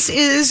beyond.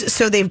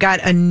 So they've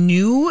got a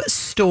new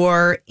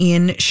store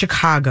in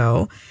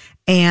Chicago,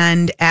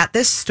 and at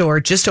this store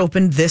just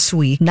opened this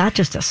week. Not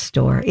just a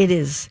store; it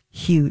is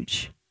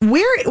huge.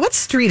 What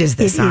street is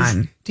this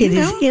on? It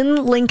is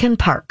in Lincoln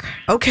Park.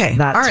 Okay.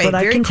 That's all right. what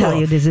I can tell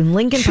you. It is in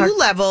Lincoln Park.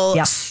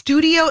 2-level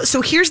studio.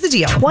 So here's the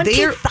deal.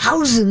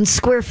 20,000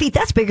 square feet.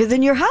 That's bigger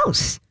than your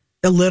house.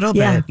 A little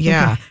bit.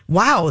 Yeah. Okay.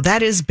 Wow.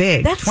 That is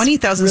big. That's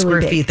 20,000 really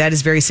square big. feet. That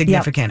is very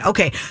significant. Yep.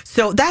 Okay.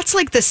 So that's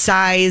like the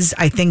size,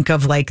 I think,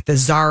 of like the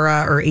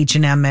Zara or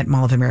H&M at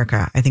Mall of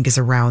America, I think is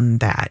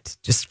around that,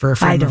 just for a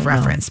frame of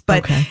reference.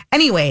 But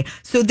anyway,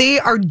 so they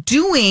are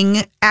doing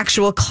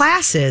actual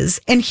classes.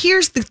 And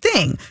here's the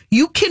thing.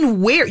 You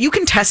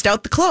can test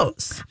out the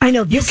clothes. I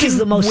know. This is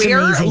the most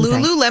amazing thing. Wear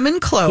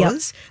Lululemon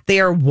clothes. Yep. They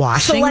are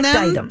washing Select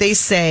them. Items. They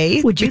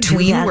say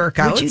between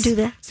workouts. Would you do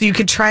that? So you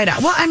could try it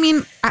out. Well, I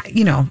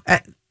don't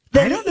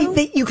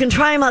know. You can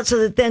try them out so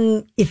that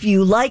then if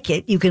you like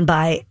it, you can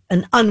buy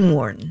an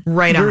unworn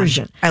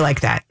version. I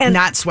like that. And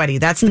not sweaty.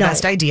 That's the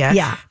best idea.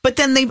 Yeah. But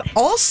then they've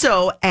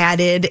also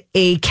added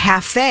a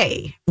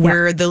cafe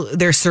where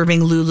they're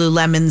serving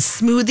Lululemon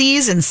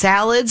smoothies and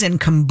salads and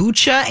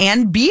kombucha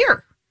and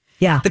beer.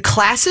 Yeah. The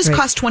classes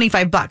cost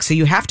 $25, so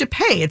you have to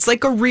pay. It's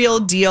like a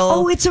real deal.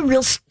 Oh, it's a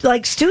real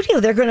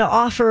studio. They're going to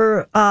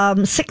offer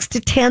 6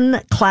 to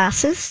 10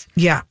 classes.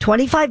 Yeah.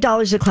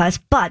 $25 a class,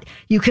 but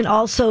you can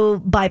also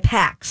buy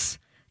packs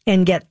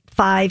and get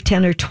 5,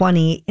 10, or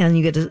 20, and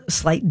you get a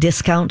slight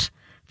discount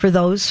for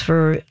those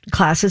for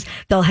classes.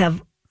 They'll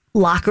have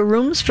locker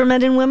rooms for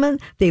men and women.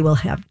 They will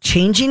have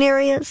changing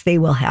areas. They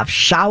will have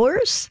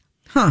showers.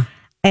 Huh.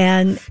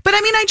 But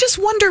I just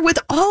wonder, with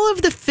all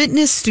of the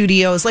fitness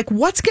studios, like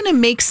what's going to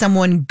make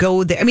someone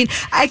go there?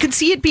 I could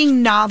see it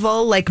being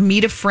novel, like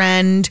meet a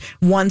friend,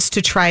 wants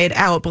to try it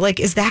out, but like,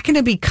 is that going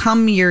to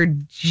become your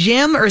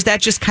gym, or is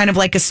that just kind of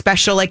like a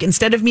special, like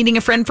instead of meeting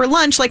a friend for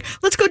lunch, like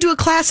let's go do a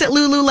class at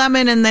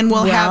Lululemon and then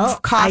we'll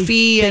have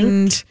coffee?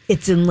 And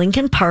it's in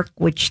Lincoln Park,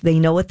 which they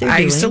know what they're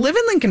doing. I used to live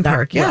in Lincoln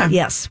Park. Yeah. Well,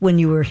 yes. When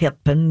you were hip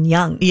and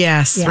young.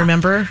 Yes. Yeah.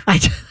 Remember?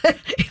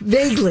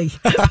 Vaguely.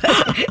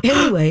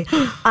 Anyway,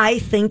 I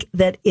think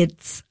that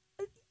it's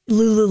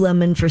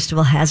Lululemon, first of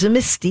all, has a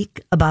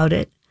mystique about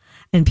it,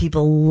 and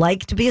people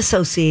like to be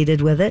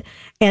associated with it.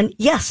 And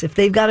yes, if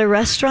they've got a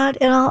restaurant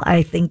and all,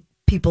 I think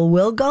people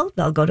will go.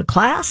 They'll go to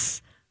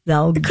class.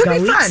 They'll go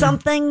eat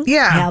something,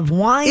 have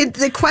wine.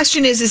 The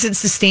question is it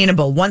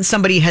sustainable? Once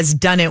somebody has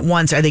done it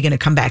once, are they going to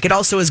come back? It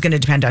also is going to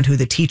depend on who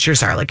the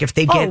teachers are. Like if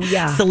they get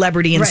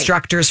celebrity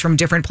instructors from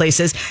different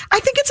places. I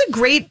think it's a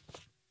great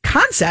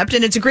concept,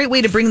 and it's a great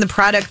way to bring the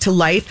product to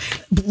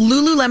life.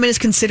 Lululemon is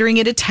considering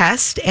it a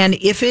test, and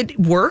if it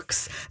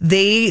works,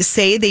 they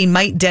say they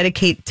might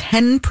dedicate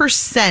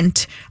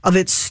 10% of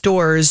its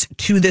stores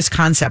to this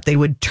concept. They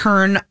would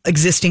turn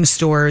existing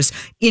stores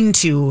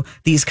into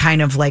these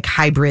kind of like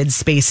hybrid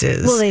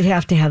spaces. Well, they'd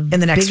have to have in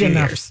the next big few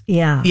enough. years.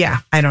 Yeah. Yeah.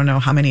 I don't know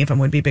how many of them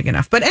would be big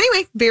enough. But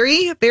anyway,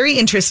 very, very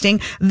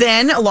interesting.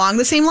 Then along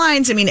the same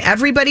lines, I mean,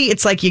 everybody,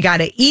 it's like you got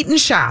to eat and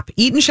shop.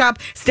 Eat and shop.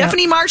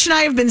 Stephanie March and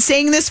I have been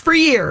saying this for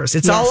years.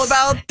 It's all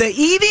about the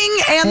eating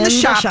and the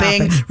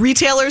shopping.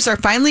 Retailers are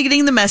finally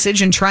getting the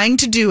message and trying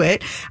to do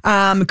it.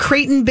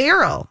 Crate and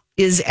Barrel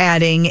is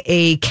adding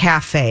a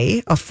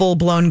cafe, a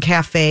full-blown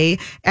cafe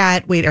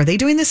at, are they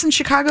doing this in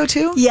Chicago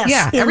too? Yes.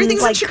 Yeah,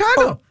 everything's in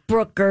Chicago.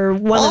 Brook or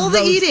one all of the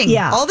those, eating.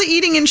 Yeah. All the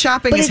eating and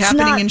shopping is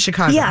happening in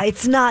Chicago. Yeah,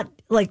 it's not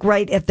like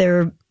right at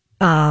their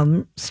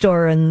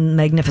store in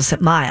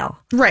Magnificent Mile.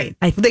 Right.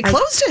 They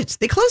closed it.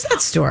 They closed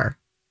that store.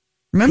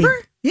 Remember?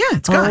 Yeah,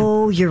 it's gone.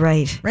 Oh, you're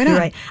right. You're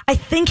right. I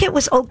think it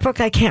was Oak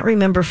Brook. I can't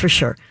remember for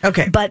sure.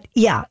 Okay. But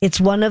yeah, it's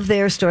one of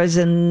their stores,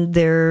 and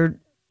they're,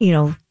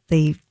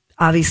 they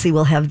obviously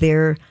will have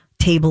their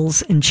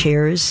tables and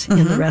chairs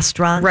in the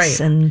restaurants. Right.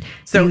 And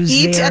so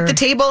eat at the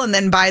table and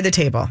then buy the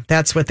table.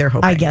 That's what they're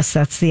hoping. I guess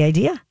that's the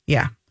idea.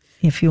 Yeah.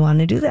 If you want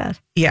to do that.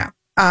 Yeah.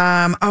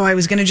 I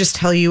was going to just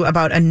tell you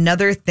about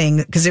another thing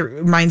because it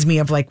reminds me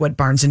of like what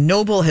Barnes &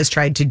 Noble has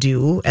tried to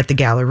do at the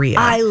Galleria.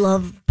 I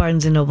love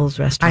Barnes & Noble's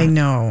restaurant. I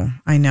know.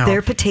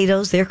 Their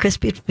potatoes, their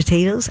crispy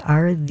potatoes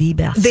are the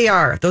best. They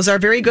are. Those are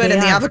very good. The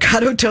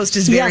avocado toast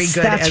is very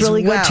good that's as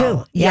really well.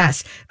 good too.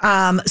 Yes.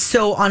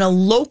 So on a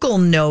local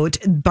note,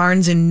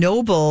 Barnes &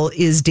 Noble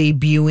is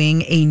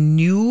debuting a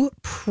new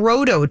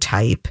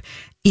prototype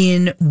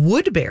in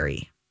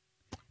Woodbury.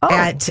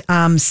 At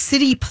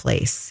City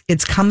Place.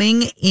 It's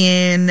coming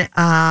in,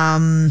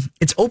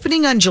 it's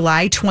opening on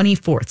July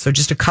 24th, so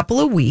just a couple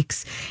of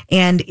weeks.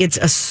 And it's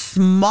a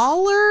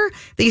smaller,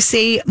 they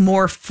say,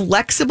 more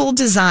flexible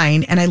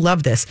design, and I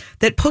love this,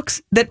 that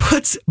puts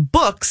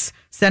books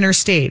center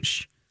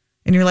stage.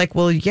 And you're like,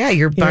 well, yeah,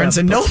 you're Barnes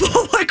 &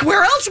 Noble. Like,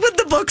 where else would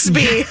the books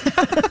be?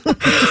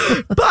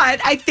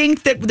 But I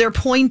think that their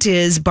point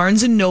is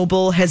Barnes &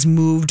 Noble has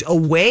moved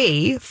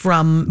away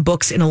from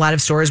books in a lot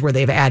of stores where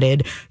they've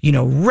added,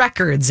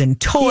 records and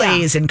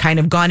toys and kind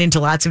of gone into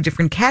lots of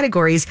different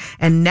categories.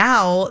 And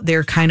now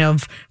they're kind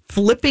of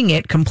flipping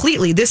it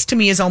completely. This to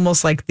me is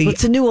almost like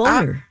it's a new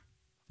owner.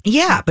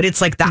 Yeah, but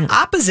it's like the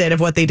opposite of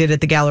what they did at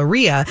the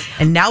Galleria.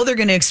 And now they're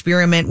going to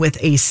experiment with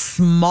a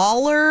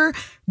smaller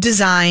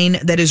design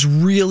that is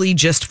really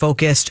just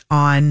focused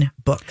on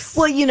books.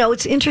 Well,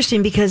 it's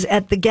interesting because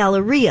at the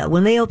Galleria,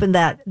 when they opened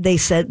that, they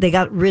said they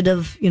got rid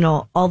of,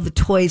 all the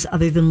toys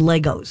other than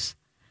Legos.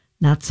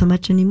 Not so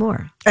much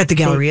anymore. At the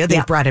Galleria,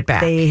 they've brought it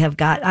back. They have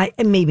got,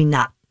 maybe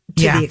not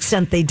to the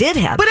extent they did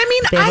have. But I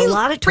mean, a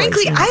lot of toys.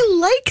 Frankly, I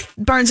like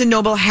Barnes &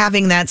 Noble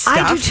having that stuff.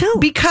 I do too.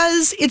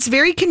 Because it's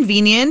very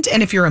convenient.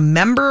 And if you're a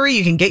member,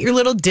 you can get your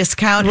little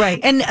discount. Right.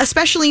 And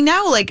especially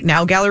now,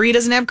 now Galleria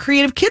doesn't have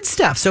creative kids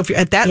stuff. So if you're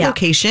at that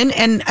location,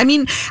 and I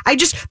mean,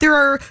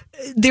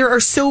 there are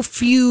so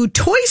few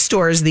toy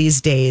stores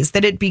these days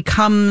that it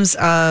becomes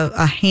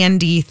a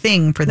handy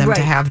thing for them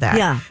to have that.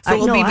 Yeah. So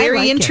it'll be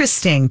very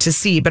interesting to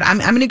see. But I'm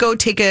going to go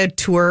take a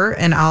tour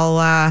and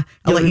I'll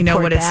let you know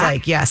what it's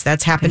like. Yes,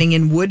 that's happening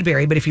in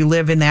Woodbury. But if you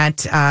live in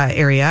that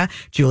area,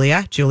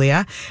 Julia,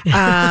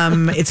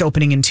 it's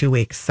opening in 2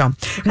 weeks. So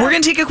we're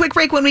going to take a quick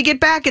break. When we get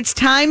back, it's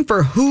time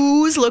for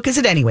Whose Look Is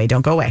It Anyway?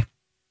 Don't go away.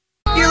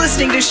 You're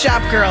listening to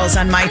Shop Girls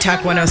on My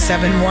Talk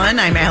 107.1.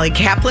 I'm Allie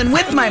Kaplan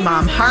with my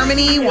mom,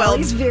 Harmony.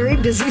 Allie's very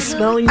busy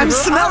smelling I'm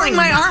smelling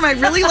my arm. I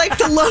really like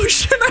the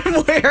lotion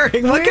I'm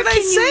wearing. What can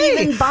I say? You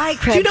even buy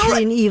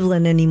Crabtree and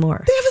Evelyn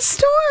anymore? They have a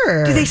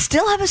store. Do they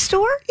still have a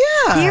store?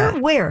 Yeah. Here?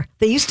 Where?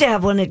 They used to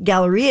have one at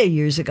Galleria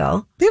years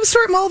ago. They have a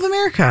store at Mall of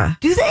America.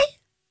 Do they?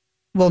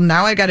 Well,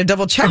 now I got to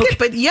double check it,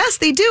 but yes,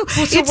 they do.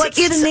 Well, so what's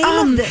the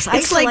name of this? I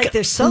used to like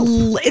their soap.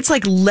 It's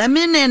like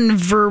lemon and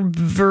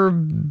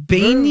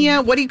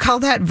verbena. What do you call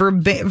that?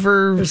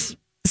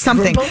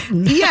 Something.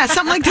 Yeah,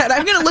 something like that.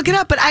 I'm going to look it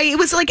up. But it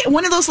was like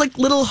one of those like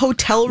little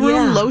hotel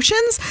room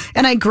lotions,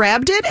 and I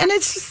grabbed it, and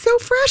it's just so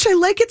fresh. I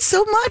like it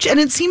so much, and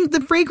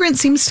the fragrance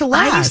seems to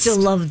last. I used to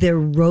love their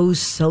rose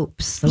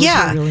soaps. Those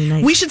were really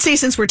nice. We should say,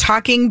 since we're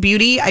talking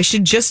beauty, I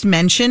should just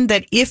mention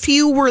that if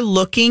you were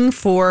looking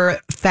for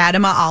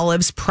Fatima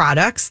Olive's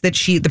products,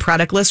 the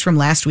product list from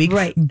last week,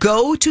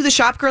 go to the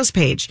Shop Girls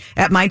page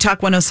at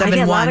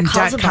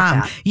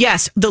mytalk1071.com.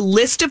 Yes, the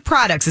list of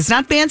products. It's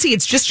not fancy.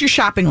 It's just your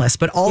shopping list,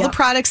 but all the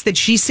products that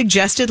she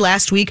suggested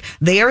last week,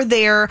 they are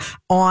there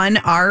on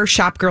our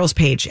Shop Girls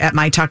page at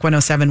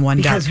mytalk1071.com.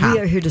 Because we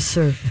are here to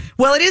serve.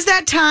 Well, it is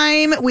that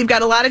time. We've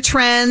got a lot of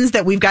trends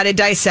that we've got to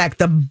dissect.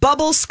 The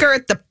bubble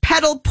skirt, the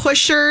pedal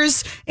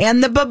pushers,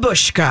 and the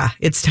babushka.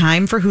 It's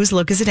time for Whose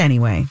Look Is It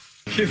Anyway?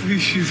 I can't believe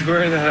she's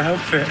wearing that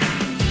outfit.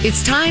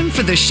 It's time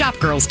for the Shop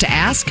Girls to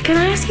ask, can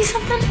I ask you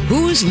something?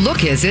 Whose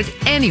look is it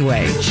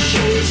anyway?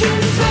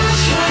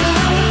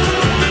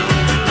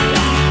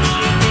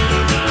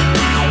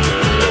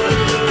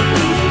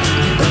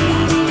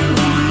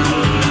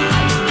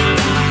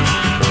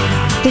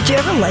 you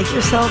ever like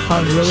yourself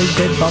a really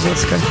good bubble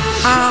skirt?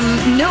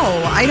 No,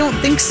 I don't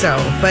think so.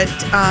 But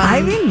I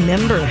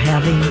remember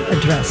having a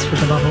dress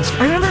with a bubble skirt.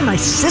 I remember my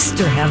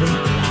sister having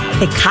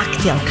a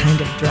cocktail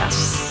kind of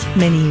dress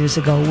many years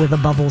ago with a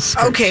bubble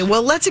skirt. Okay,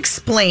 well, let's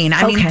explain.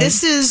 I mean,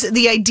 this is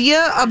the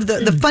idea of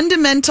the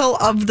fundamental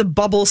of the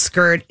bubble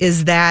skirt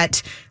is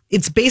that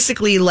it's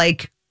basically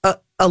like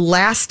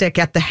elastic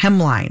at the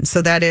hemline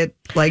so that it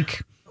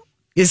like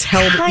is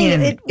held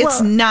in.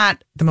 It's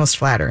not the most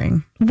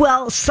flattering.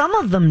 Well, some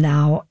of them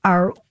now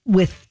are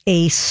with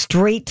a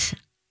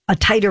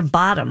tighter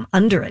bottom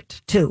under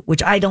it too,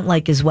 which I don't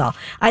like as well.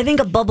 I think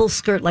a bubble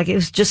skirt, like it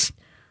was just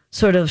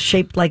sort of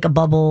shaped like a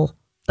bubble,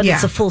 but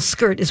it's a full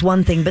skirt is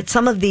one thing. But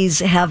some of these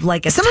have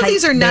like a Some of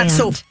these are not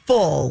so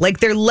full. Like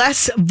they're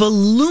less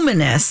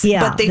voluminous.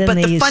 Yeah, but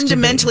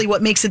fundamentally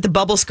what makes it the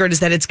bubble skirt is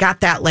that it's got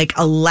that like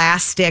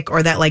elastic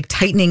or that like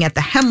tightening at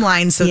the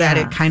hemline so that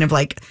it kind of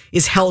like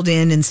is held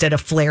in instead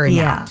of flaring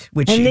out.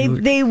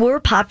 They were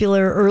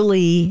popular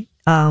early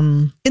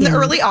in the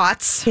early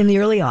aughts. In the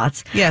early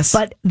aughts. Yes.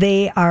 But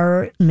they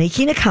are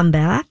making a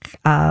comeback.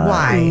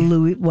 Why?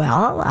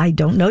 I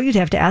don't know. You'd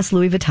have to ask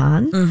Louis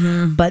Vuitton.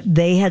 Mm-hmm. But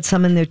they had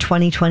some in their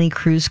 2020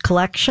 cruise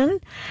collection.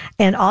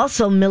 And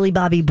also Millie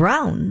Bobby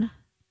Brown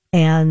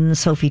and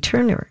Sophie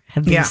Turner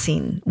have been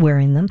seen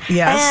wearing them.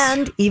 Yes.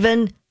 And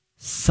even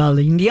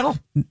Celine Dion.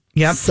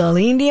 Yep.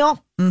 Celine Dion.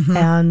 Mm-hmm.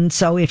 And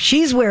so if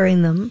she's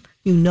wearing them,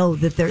 you know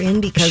that they're in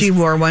because she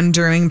wore one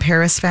during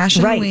Paris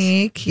Fashion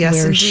Week. Yes,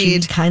 where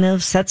indeed. She kind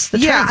of sets the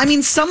trend. Yeah, I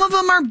mean, some of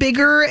them are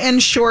bigger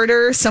and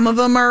shorter. Some of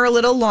them are a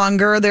little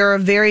longer. There are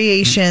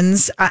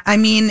variations. I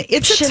mean,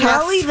 it's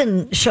Chanel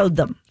even showed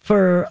them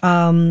for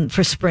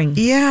spring.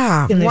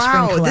 Yeah. In their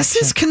spring collection. This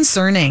is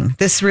concerning.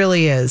 This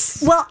really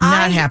is. Well,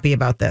 not happy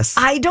about this.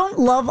 I don't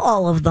love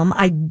all of them.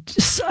 I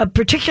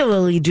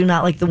particularly do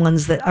not like the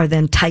ones that are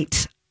then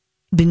tight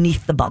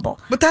beneath the bubble.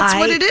 But that's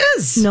what it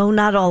is. No,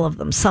 not all of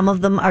them. Some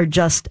of them are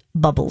just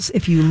bubbles.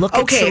 If you look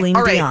at Celine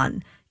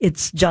Dion,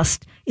 it's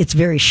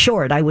very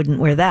short. I wouldn't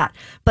wear that.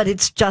 But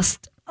it's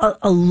just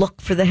a look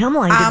for the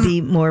hemline to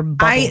be more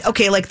bubble.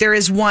 Like there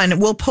is one.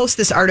 We'll post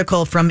this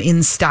article from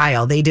In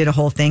Style. They did a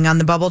whole thing on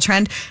the bubble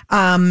trend.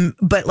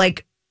 But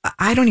like,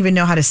 I don't even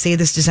know how to say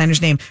this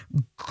designer's name.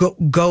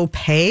 Joe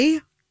Pay?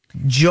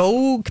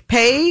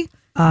 Guo.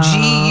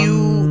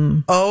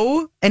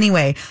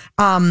 Anyway,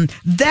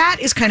 that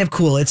is kind of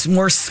cool. It's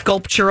more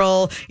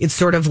sculptural. It's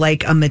sort of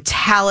like a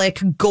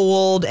metallic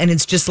gold, and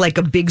it's just like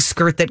a big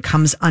skirt that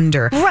comes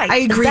under. Right. I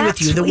agree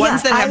with you. The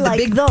ones that have the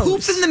big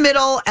poof in the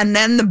middle and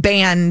then the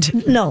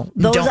band. No,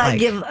 those I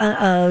give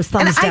a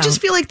thumbs down. I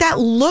just feel like that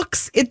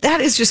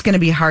is just going to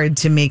be hard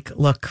to make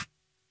look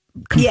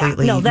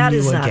completely no, that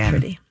is not again.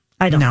 pretty.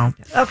 I don't know.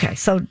 Okay,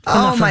 so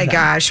oh my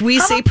gosh, we'll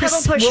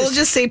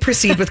just say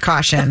proceed with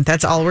caution.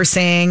 That's all we're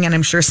saying, and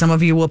I'm sure some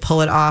of you will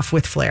pull it off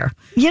with flair.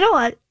 You know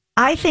what?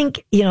 I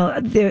think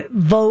the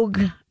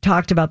Vogue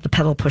talked about the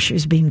pedal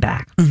pushers being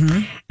back,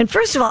 and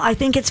first of all, I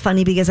think it's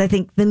funny because I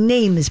think the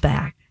name is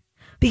back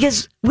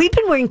because we've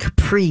been wearing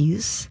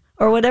capris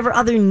or whatever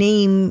other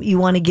name you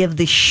want to give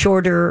the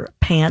shorter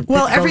pant.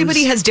 Well,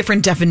 everybody has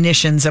different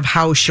definitions of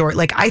how short.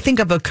 Like I think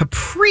of a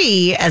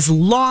capri as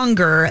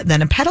longer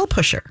than a pedal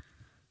pusher.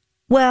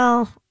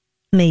 Well,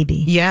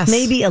 maybe. Yes.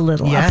 Maybe a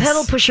little. Yes. A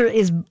pedal pusher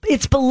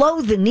it's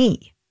below the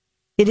knee.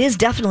 It is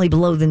definitely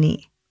below the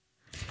knee.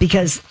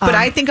 Because But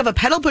I think of a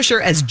pedal pusher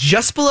as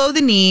just below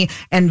the knee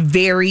and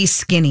very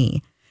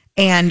skinny.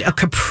 And a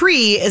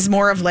capri is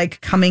more of like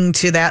coming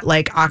to that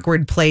like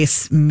awkward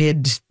place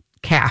mid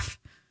calf.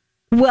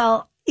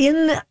 Well,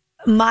 in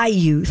my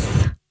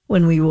youth,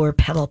 when we wore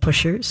pedal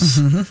pushers,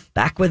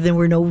 back when there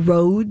were no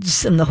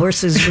roads and the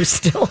horses were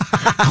still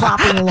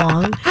clopping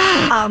along,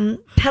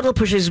 pedal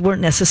pushers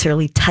weren't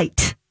necessarily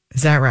tight.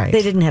 Is that right?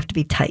 They didn't have to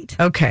be tight.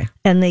 Okay.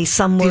 And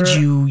Did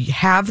you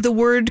have the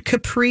word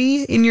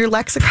capri in your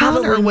lexicon?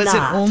 Probably or was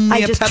not. it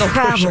only a pedal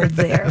pusher?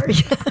 There.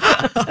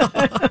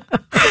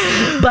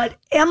 But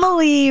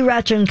Emily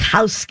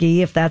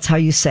Ratajkowski, if that's how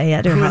you say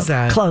it, or who is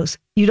that? Close.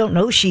 You don't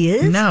know who she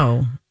is?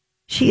 No.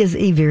 She is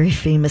a very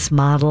famous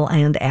model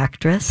and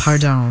actress.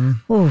 Pardon.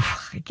 Oh,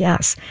 I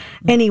guess.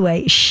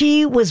 Anyway,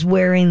 she was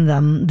wearing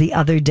them the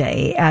other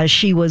day as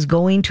she was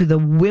going to the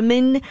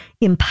Women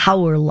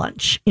Empower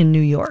lunch in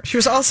New York. She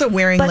was also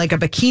wearing like a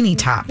bikini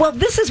top. Well,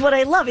 this is what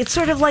I love. It's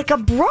sort of like a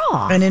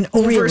bra. And an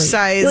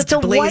oversized It's a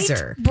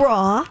blazer. White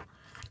bra.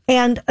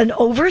 And an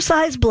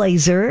oversized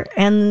blazer,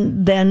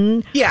 and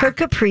then her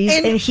capris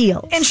and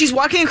heels. And she's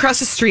walking across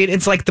the street.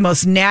 It's like the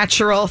most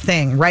natural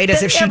thing, right?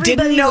 As if she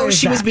didn't know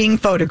she was being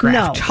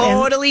photographed. No.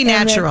 Totally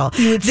natural.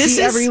 You would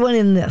see everyone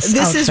in this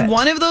This outfit. is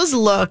one of those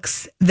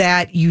looks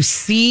that you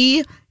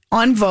see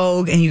on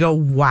Vogue and you go,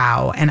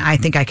 wow. And I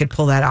think I could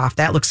pull that off.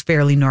 That looks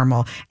fairly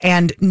normal.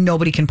 And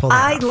nobody can pull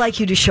that off. I'd like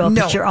you to show up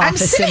at your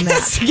office in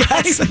that.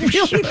 Yes, I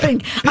really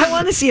think. I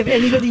want to see if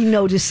anybody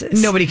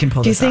notices. Nobody can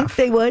pull this off. Do you think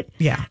they would?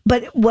 Yeah.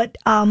 But what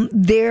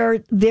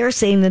they're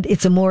saying that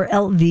it's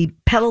the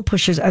pedal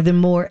pushers are the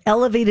more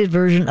elevated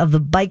version of the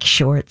bike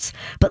shorts,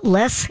 but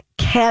less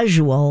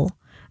casual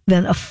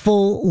than a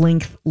full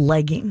length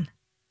legging.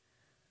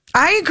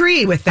 I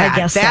agree with that. I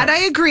guess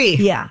I agree.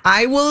 Yeah.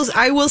 I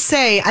will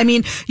say, I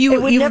mean, It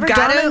would you've never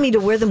got dawn on me to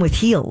wear them with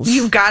heels.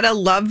 You've got to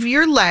love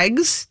your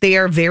legs. They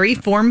are very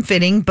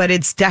form-fitting, but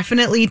it's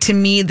definitely, to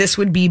me, this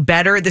would be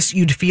better.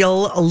 You'd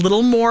feel a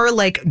little more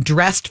like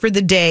dressed for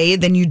the day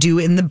than you do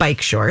in the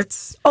bike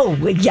shorts. Oh,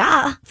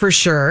 yeah. For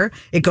sure.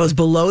 It goes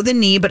below the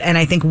knee, and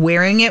I think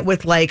wearing it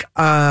with like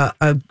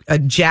a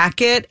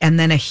jacket and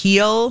then a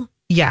heel.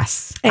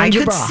 Yes, and I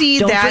your could bra. see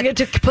Don't that. forget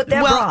to put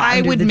that bra I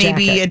under would the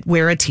maybe jacket.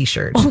 wear a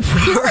t-shirt Oh,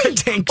 or really? a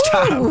tank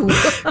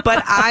top.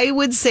 But I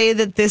would say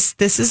that this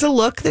is a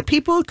look that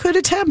people could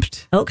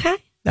attempt. Okay.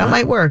 That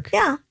might work.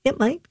 Yeah, it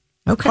might.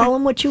 Okay. Call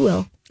them what you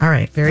will. All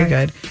right. Very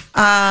good.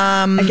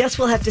 I guess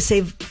we'll have to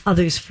save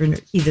others for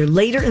either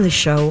later in the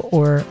show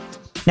or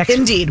next week.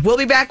 Indeed. We'll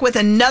be back with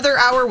another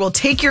hour. We'll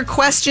take your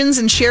questions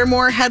and share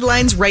more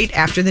headlines right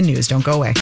after the news. Don't go away.